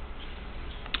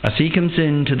 As he comes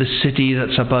into the city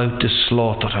that's about to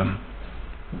slaughter him,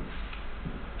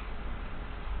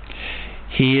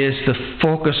 he is the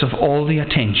focus of all the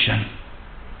attention.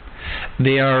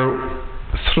 They are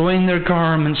throwing their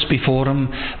garments before him.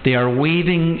 They are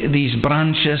waving these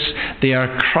branches. They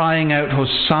are crying out,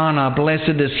 "Hosanna,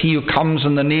 blessed is he who comes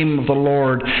in the name of the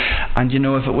Lord." And you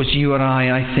know, if it was you or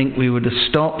I think we would have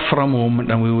stopped for a moment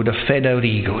and we would have fed our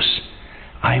egos.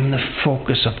 I'm the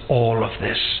focus of all of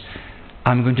this.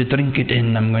 I'm going to drink it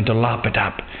in. I'm going to lap it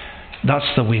up.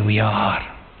 That's the way we are.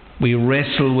 We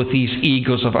wrestle with these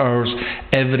egos of ours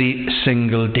every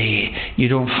single day. You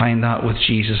don't find that with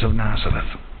Jesus of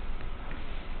Nazareth.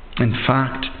 In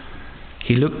fact,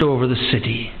 he looked over the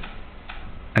city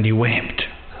and he wept.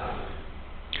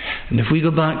 And if we go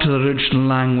back to the original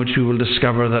language, we will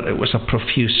discover that it was a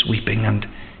profuse weeping. And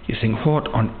you think, what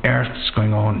on earth is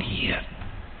going on here?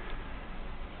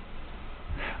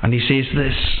 And he says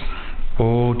this,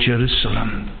 "O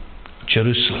Jerusalem,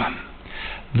 Jerusalem,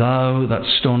 thou that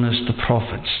stonest the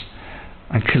prophets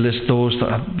and killest those that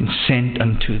have been sent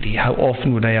unto thee, how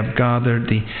often would I have gathered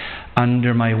thee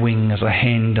under my wing as a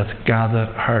hen doth gather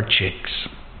her chicks?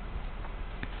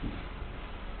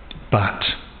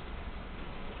 But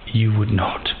you would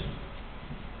not."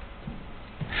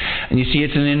 And you see,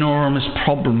 it's an enormous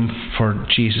problem for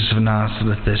Jesus of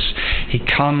Nazareth, this. He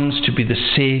comes to be the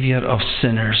Saviour of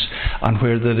sinners, and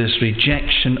where there is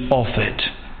rejection of it,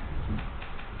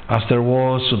 as there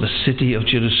was with the city of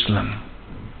Jerusalem,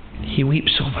 he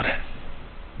weeps over it.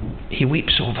 He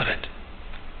weeps over it.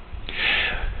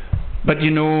 But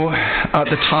you know, at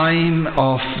the time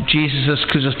of Jesus'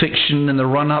 crucifixion and the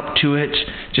run-up to it,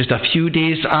 just a few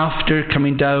days after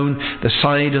coming down the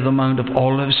side of the Mount of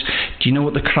Olives, do you know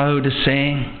what the crowd is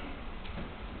saying?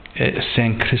 It's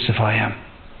saying, crucify him.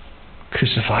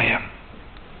 Crucify him.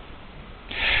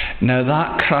 Now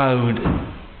that crowd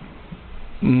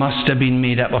must have been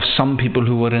made up of some people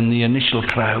who were in the initial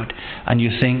crowd, and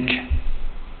you think,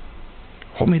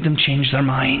 what made them change their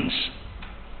minds?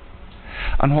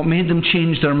 And what made them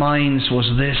change their minds was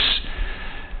this: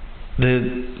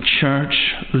 the church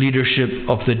leadership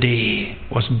of the day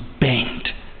was bent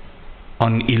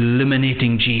on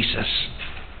eliminating Jesus.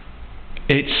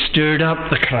 It stirred up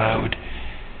the crowd.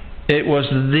 It was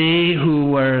they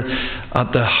who were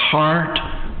at the heart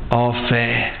of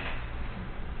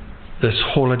this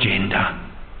whole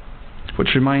agenda. Which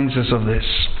reminds us of this.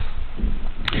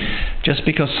 Just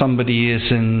because somebody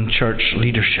is in church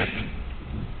leadership,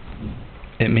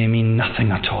 it may mean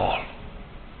nothing at all.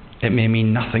 It may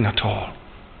mean nothing at all.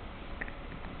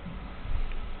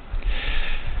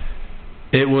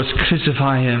 It was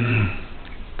crucify him,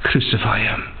 crucify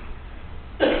him.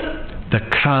 The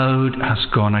crowd has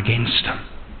gone against him.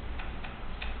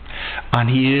 And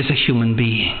he is a human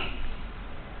being.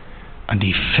 And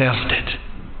he felt it.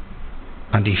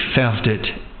 And he felt it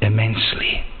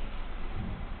immensely.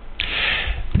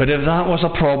 But if that was a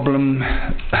problem,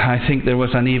 I think there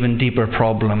was an even deeper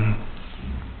problem.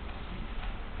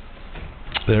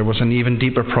 There was an even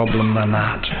deeper problem than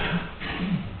that.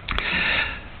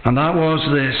 And that was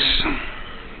this.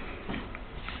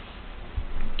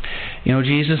 You know,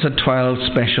 Jesus had 12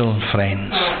 special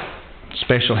friends,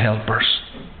 special helpers,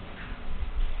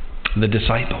 the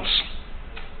disciples.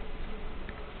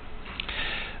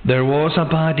 There was a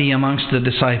baddie amongst the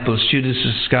disciples. Judas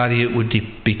Iscariot would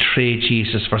betray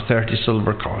Jesus for 30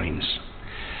 silver coins.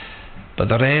 But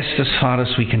the rest, as far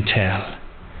as we can tell,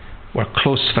 were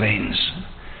close friends,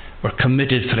 were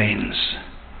committed friends,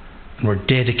 and were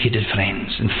dedicated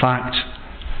friends. In fact,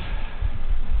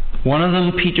 one of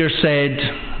them, Peter, said,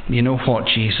 you know what,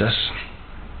 Jesus?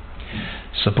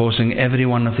 Supposing every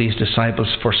one of these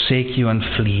disciples forsake you and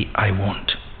flee, I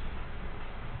won't.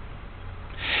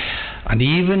 And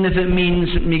even if it means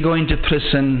me going to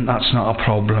prison, that's not a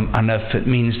problem. And if it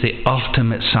means the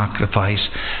ultimate sacrifice,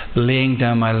 laying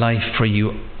down my life for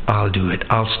you, I'll do it.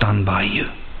 I'll stand by you.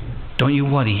 Don't you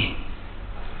worry.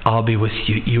 I'll be with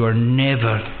you. You are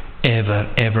never,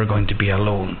 ever, ever going to be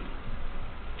alone.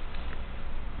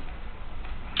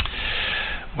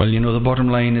 Well, you know, the bottom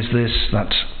line is this,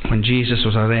 that when Jesus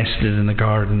was arrested in the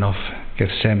Garden of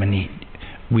Gethsemane,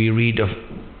 we read of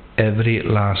every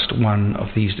last one of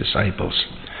these disciples.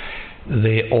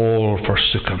 They all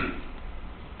forsook him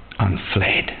and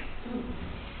fled.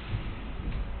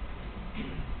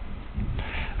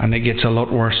 And it gets a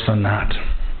lot worse than that.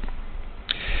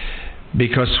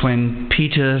 Because when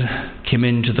Peter came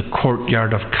into the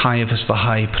courtyard of Caiaphas the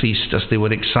high priest as they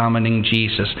were examining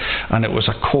Jesus, and it was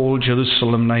a cold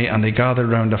Jerusalem night and they gathered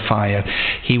round a fire,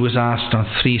 he was asked on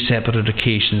 3 separate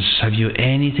occasions, have you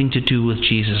anything to do with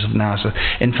Jesus of Nazareth?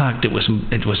 In fact, it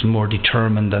was more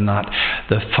determined than that.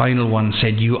 The final one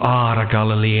said, you are a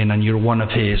Galilean and you're one of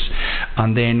his.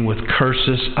 And then with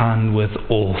curses and with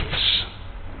oaths,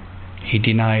 he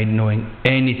denied knowing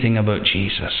anything about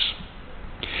Jesus.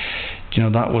 You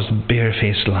know, that was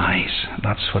barefaced lies.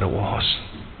 That's what it was.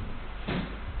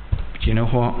 But you know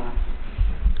what?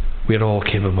 We're all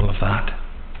capable of that.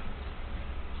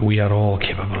 We are all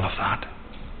capable of that.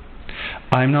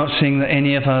 I'm not saying that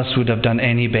any of us would have done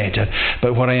any better,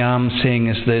 but what I am saying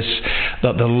is this,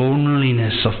 that the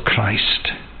loneliness of Christ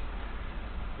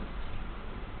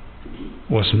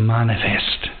was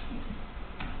manifest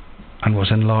and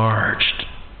was enlarged.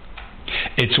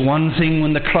 It's one thing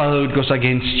when the crowd goes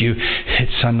against you.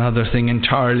 It's another thing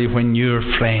entirely when your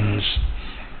friends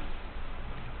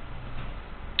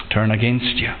turn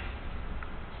against you.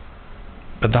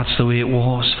 But that's the way it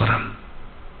was for him.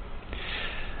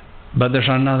 But there's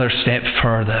another step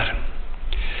further.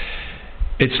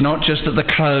 It's not just that the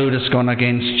crowd has gone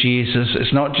against Jesus.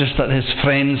 It's not just that his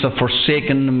friends have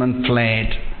forsaken him and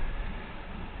fled.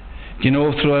 You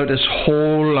know, throughout his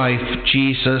whole life,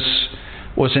 Jesus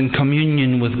was in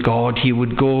communion with God. He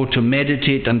would go to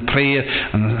meditate and pray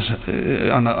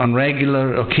on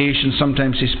regular occasions.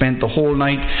 Sometimes he spent the whole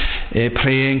night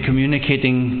praying,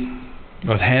 communicating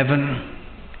with heaven.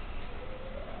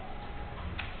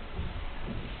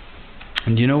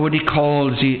 And you know what he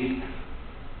calls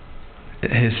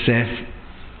his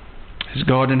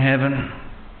God in heaven?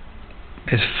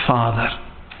 His Father.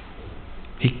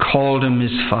 He called him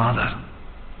his Father.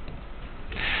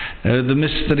 The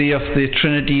mystery of the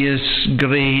Trinity is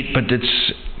great, but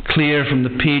it's clear from the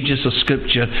pages of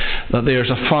Scripture that there's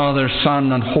a Father,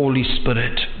 Son, and Holy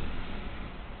Spirit.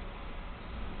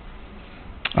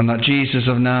 And that Jesus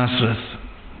of Nazareth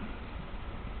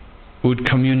would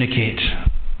communicate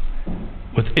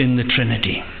within the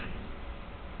Trinity.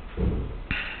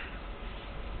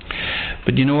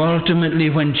 But you know, ultimately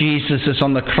when Jesus is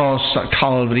on the cross at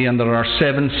Calvary, and there are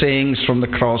 7 sayings from the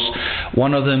cross,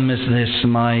 one of them is this: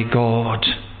 my God,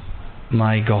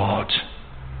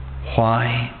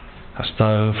 why hast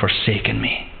thou forsaken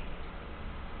me?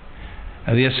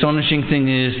 Now, the astonishing thing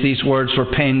is, these words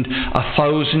were penned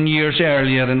 1,000 years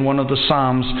earlier in one of the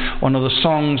Psalms, one of the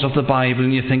songs of the Bible,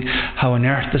 and you think, how on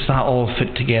earth does that all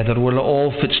fit together? Well, it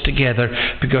all fits together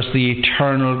because the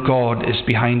eternal God is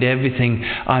behind everything,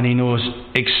 and He knows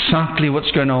exactly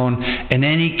what's going on in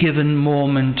any given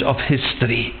moment of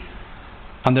history.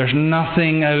 And there's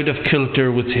nothing out of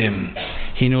kilter with Him.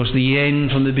 He knows the end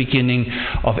from the beginning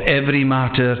of every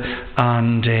matter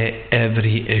and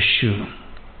every issue.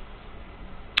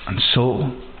 And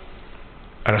so,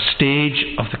 at a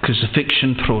stage of the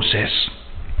crucifixion process,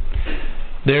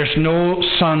 there's no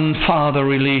son-father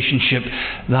relationship.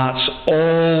 That's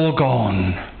all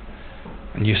gone.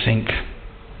 And you think,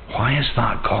 why is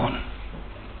that gone?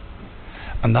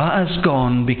 And that has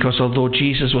gone because although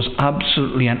Jesus was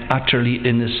absolutely and utterly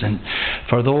innocent,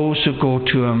 for those who go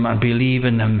to Him and believe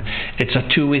in Him, it's a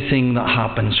two-way thing that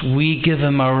happens. We give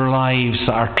Him our lives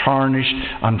that are tarnished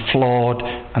and flawed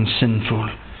and sinful.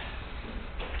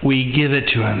 We give it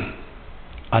to Him,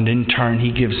 and in turn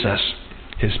He gives us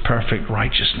His perfect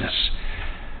righteousness.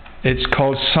 It's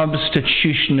called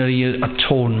substitutionary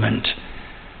atonement,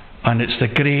 and it's the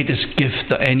greatest gift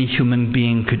that any human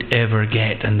being could ever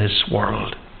get in this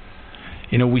world.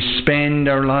 You know, we spend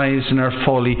our lives in our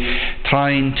folly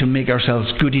trying to make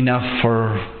ourselves good enough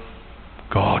for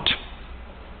God.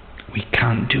 We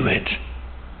can't do it.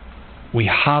 We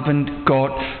haven't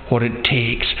got what it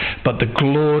takes. But the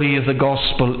glory of the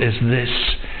gospel is this,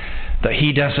 that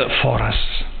He does it for us.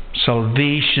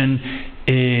 Salvation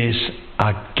is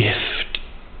a gift.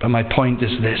 But my point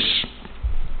is this: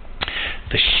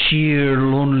 the sheer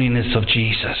loneliness of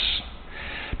Jesus.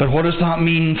 But what does that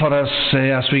mean for us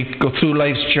as we go through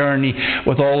life's journey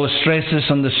with all the stresses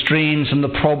and the strains and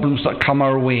the problems that come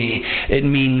our way? It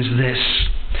means this: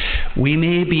 we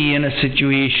may be in a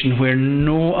situation where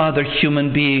no other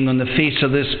human being on the face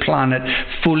of this planet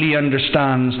fully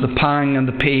understands the pang and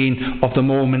the pain of the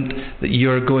moment that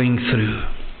you're going through.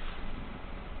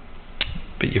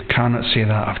 But you cannot say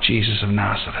that of Jesus of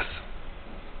Nazareth.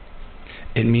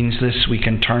 It means this: we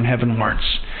can turn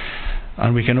heavenwards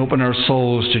and we can open our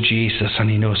souls to Jesus, and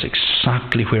He knows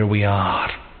exactly where we are.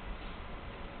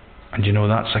 And you know,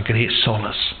 that's a great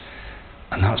solace,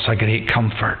 and that's a great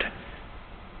comfort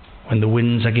when the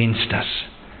wind's against us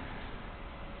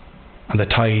and the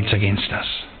tide's against us.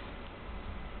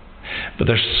 But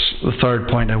there's the third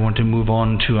point I want to move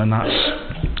on to, and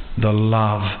that's the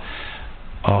love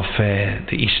of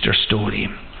the Easter story.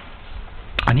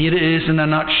 And here it is in a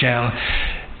nutshell.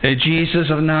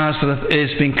 Jesus of Nazareth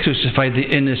is being crucified,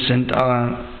 the innocent,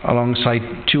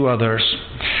 alongside 2 others.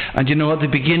 And you know, at the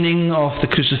beginning of the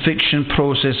crucifixion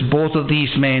process, both of these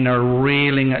men are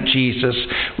railing at Jesus.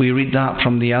 We read that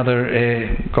from the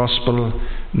other gospel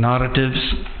narratives.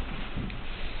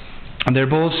 And they're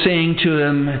both saying to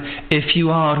Him, if you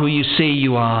are who you say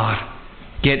you are,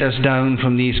 get us down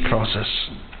from these crosses.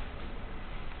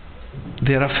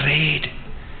 They're afraid.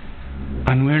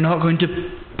 And we're not going to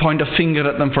point a finger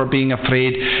at them for being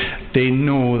afraid. They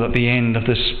know that the end of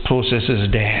this process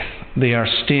is death. They are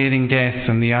staring death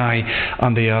in the eye,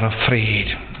 and they are afraid.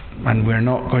 And we're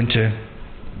not going to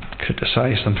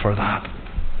criticize them for that.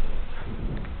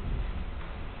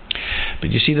 But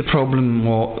you see, the problem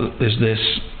is this: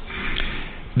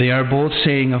 they are both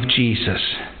saying of Jesus,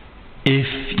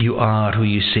 if you are who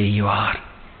you say you are.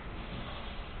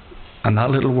 And that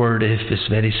little word "if" is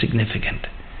very significant.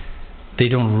 They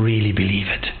don't really believe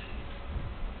it.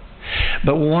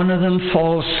 But one of them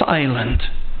falls silent.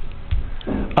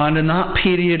 And in that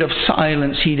period of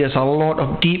silence, he does a lot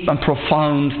of deep and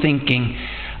profound thinking.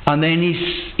 And then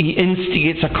he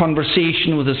instigates a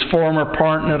conversation with his former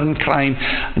partner in crime.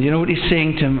 And you know what he's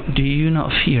saying to him? Do you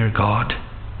not fear God?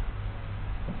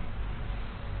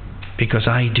 Because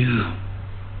I do.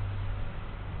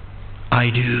 I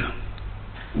do.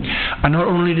 And not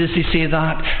only does he say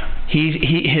that,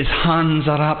 his hands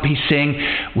are up. He's saying,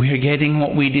 we are getting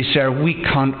what we deserve. We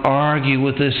can't argue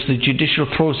with this. The judicial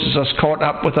process has caught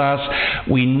up with us.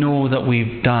 We know that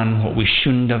we've done what we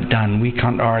shouldn't have done. We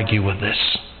can't argue with this.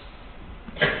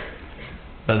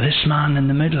 But this man in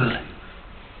the middle,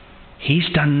 he's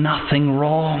done nothing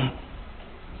wrong.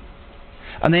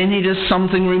 And then he does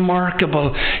something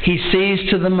remarkable. He says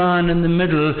to the man in the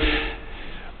middle,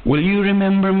 will you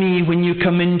remember me when you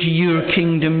come into your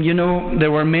kingdom? You know,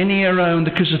 there were many around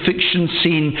the crucifixion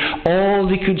scene. All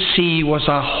they could see was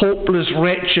a hopeless,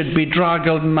 wretched,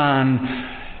 bedraggled man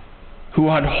who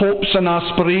had hopes and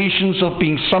aspirations of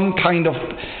being some kind of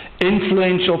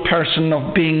influential person,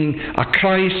 of being a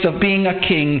Christ, of being a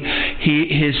king.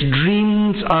 His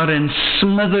dreams are in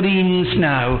smithereens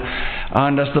now,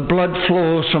 and as the blood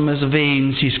flows from his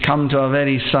veins, he's come to a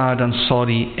very sad and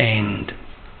sorry end.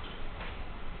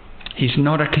 He's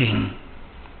not a king.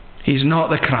 He's not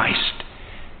the Christ.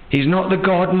 He's not the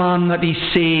God-man that he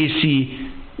says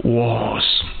he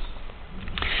was.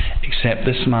 Except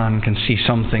this man can see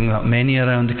something that many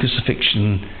around the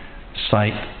crucifixion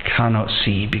site cannot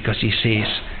see, because he says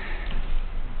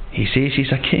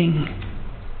he's a king,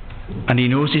 and he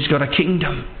knows he's got a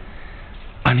kingdom,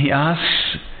 and he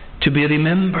asks to be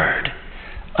remembered.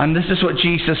 And this is what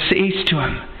Jesus says to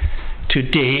him: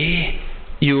 today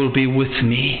you will be with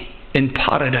me in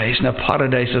paradise. Now,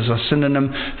 paradise is a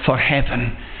synonym for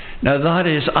heaven. Now, that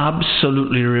is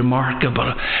absolutely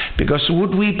remarkable, because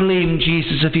would we blame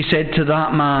Jesus if he said to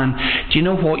that man, do you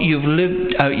know what, you've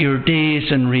lived out your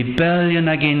days in rebellion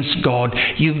against God,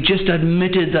 you've just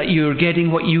admitted that you're getting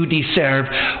what you deserve,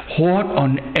 what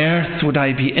on earth would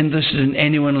I be interested in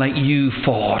anyone like you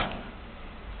for?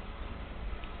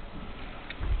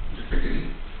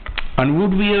 And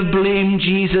would we have blamed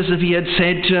Jesus if he had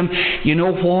said to him, you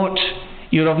know what,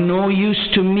 you're of no use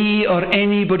to me or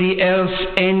anybody else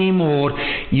anymore.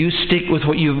 You stick with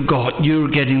what you've got. You're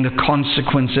getting the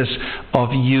consequences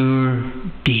of your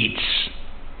deeds.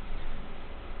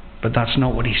 But that's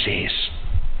not what he says.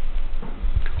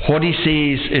 What he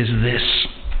says is this: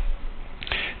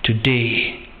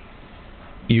 today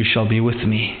you shall be with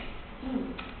me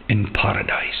in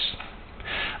paradise.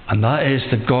 And that is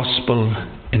the gospel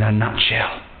in a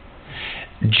nutshell.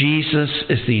 Jesus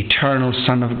is the eternal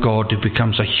Son of God who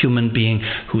becomes a human being,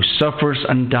 who suffers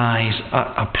and dies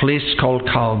at a place called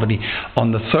Calvary.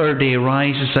 On the third day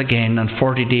rises again, and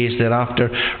 40 days thereafter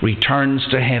returns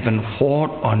to heaven. What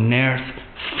on earth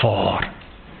for?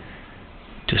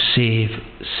 To save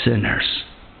sinners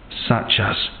such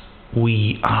as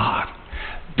we are.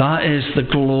 That is the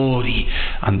glory,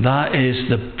 and that is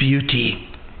the beauty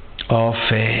of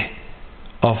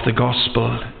the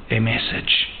gospel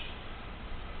message.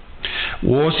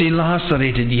 Was he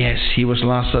lacerated? Yes, he was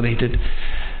lacerated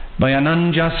by an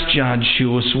unjust judge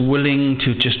who was willing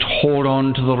to just hold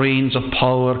on to the reins of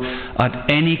power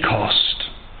at any cost.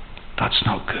 That's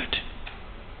not good.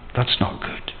 That's not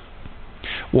good.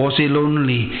 Was he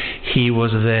lonely? He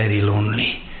was very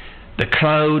lonely. The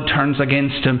crowd turns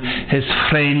against him. His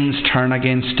friends turn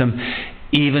against him.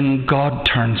 Even God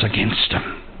turns against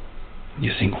him.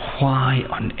 You think, why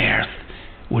on earth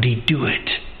would he do it?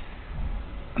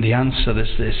 And the answer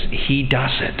is this: he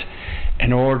does it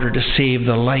in order to save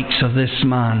the likes of this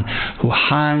man who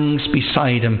hangs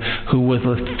beside him, who with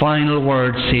the final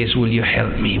word says, will you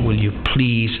help me? Will you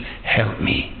please help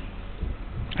me?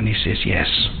 And he says, yes.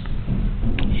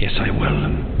 Yes, I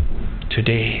will.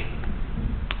 Today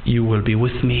you will be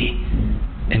with me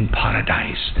in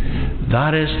paradise.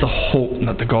 That is the hope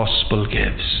that the gospel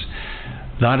gives.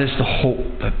 That is the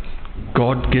hope that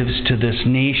God gives to this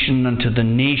nation and to the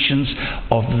nations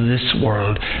of this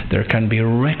world. There can be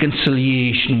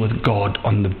reconciliation with God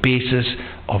on the basis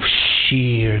of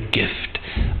sheer gift.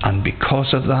 And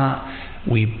because of that,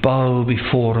 we bow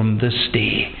before him this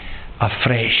day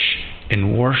afresh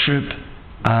in worship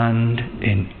and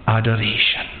in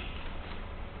adoration.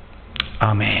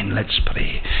 Amen. Let's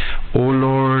pray. O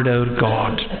Lord our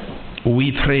God,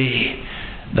 we pray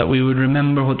that we would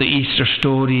remember what the Easter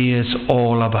story is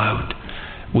all about.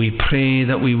 We pray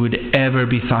that we would ever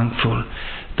be thankful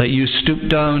that you stoop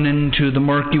down into the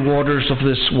murky waters of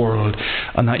this world,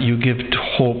 and that you give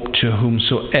hope to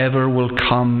whomsoever will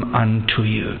come unto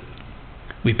you.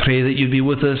 We pray that you'd be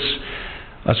with us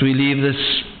as we leave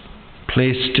this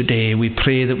place today. We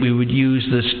pray that we would use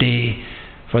this day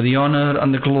for the honour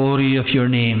and the glory of your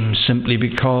name, simply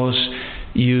because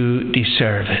you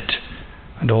deserve it.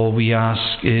 And all we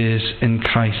ask is in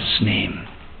Christ's name.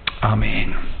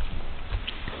 Amen.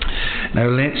 Now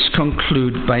let's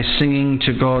conclude by singing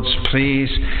to God's praise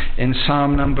in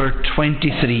Psalm number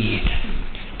 23.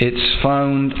 It's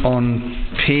found on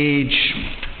page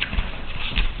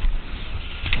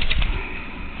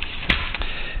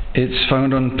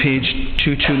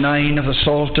 229 of the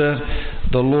Psalter.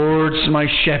 The Lord's my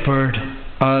shepherd,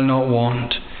 I'll not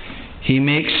want. He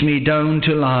makes me down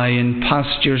to lie in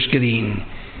pastures green.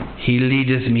 He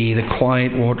leadeth me the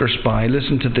quiet waters by.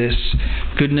 Listen to this.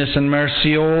 Goodness and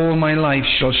mercy all my life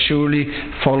shall surely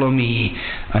follow me,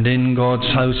 and in God's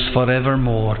house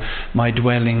forevermore my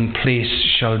dwelling place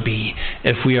shall be.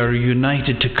 If we are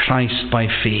united to Christ by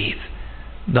faith,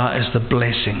 that is the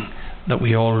blessing that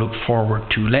we all look forward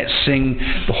to. Let's sing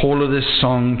the whole of this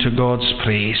song to God's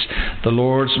praise. The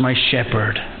Lord's my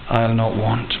shepherd, I'll not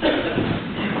want.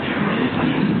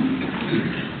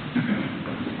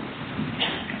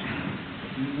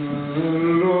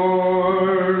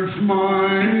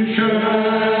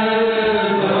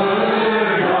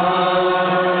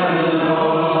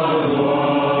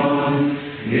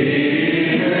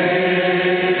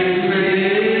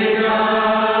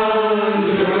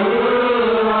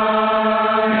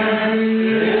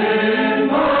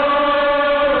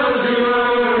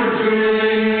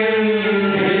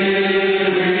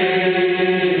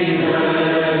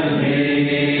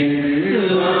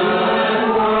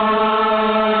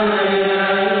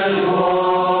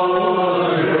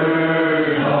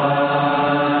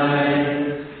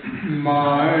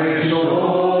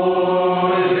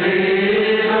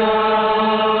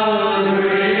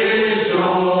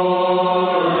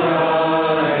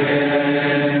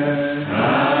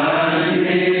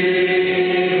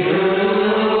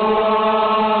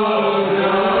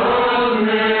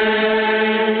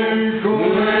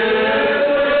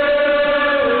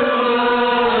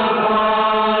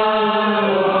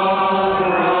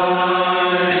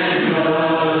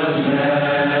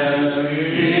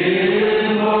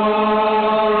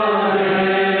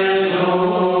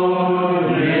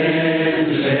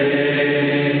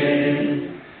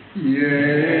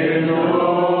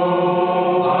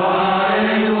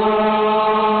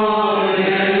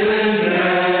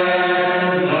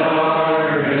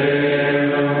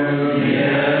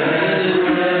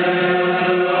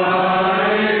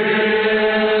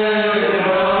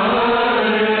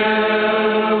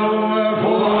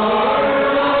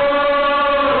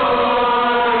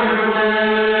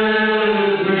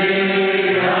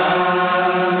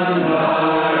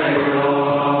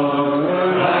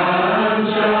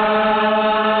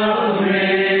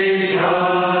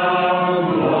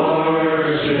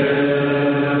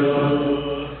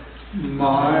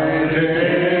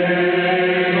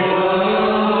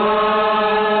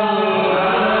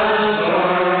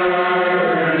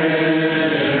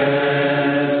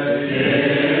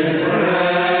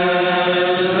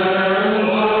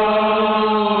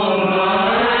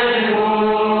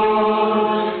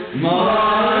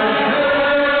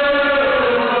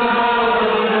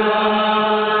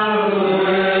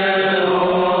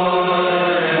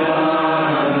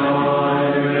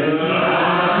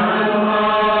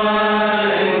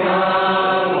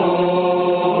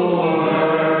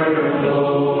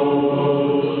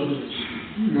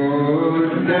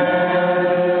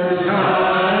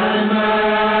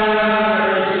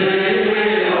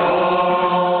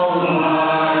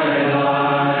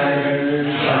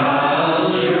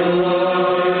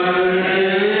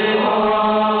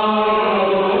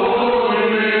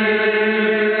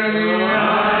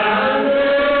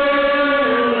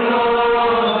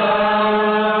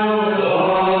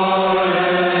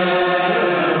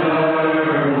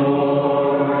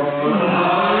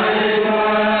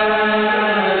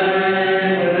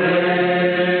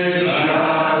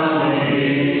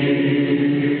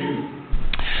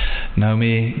 Now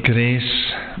may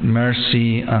grace,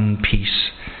 mercy and peace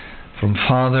from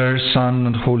Father, Son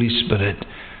and Holy Spirit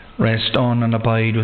rest on and abide with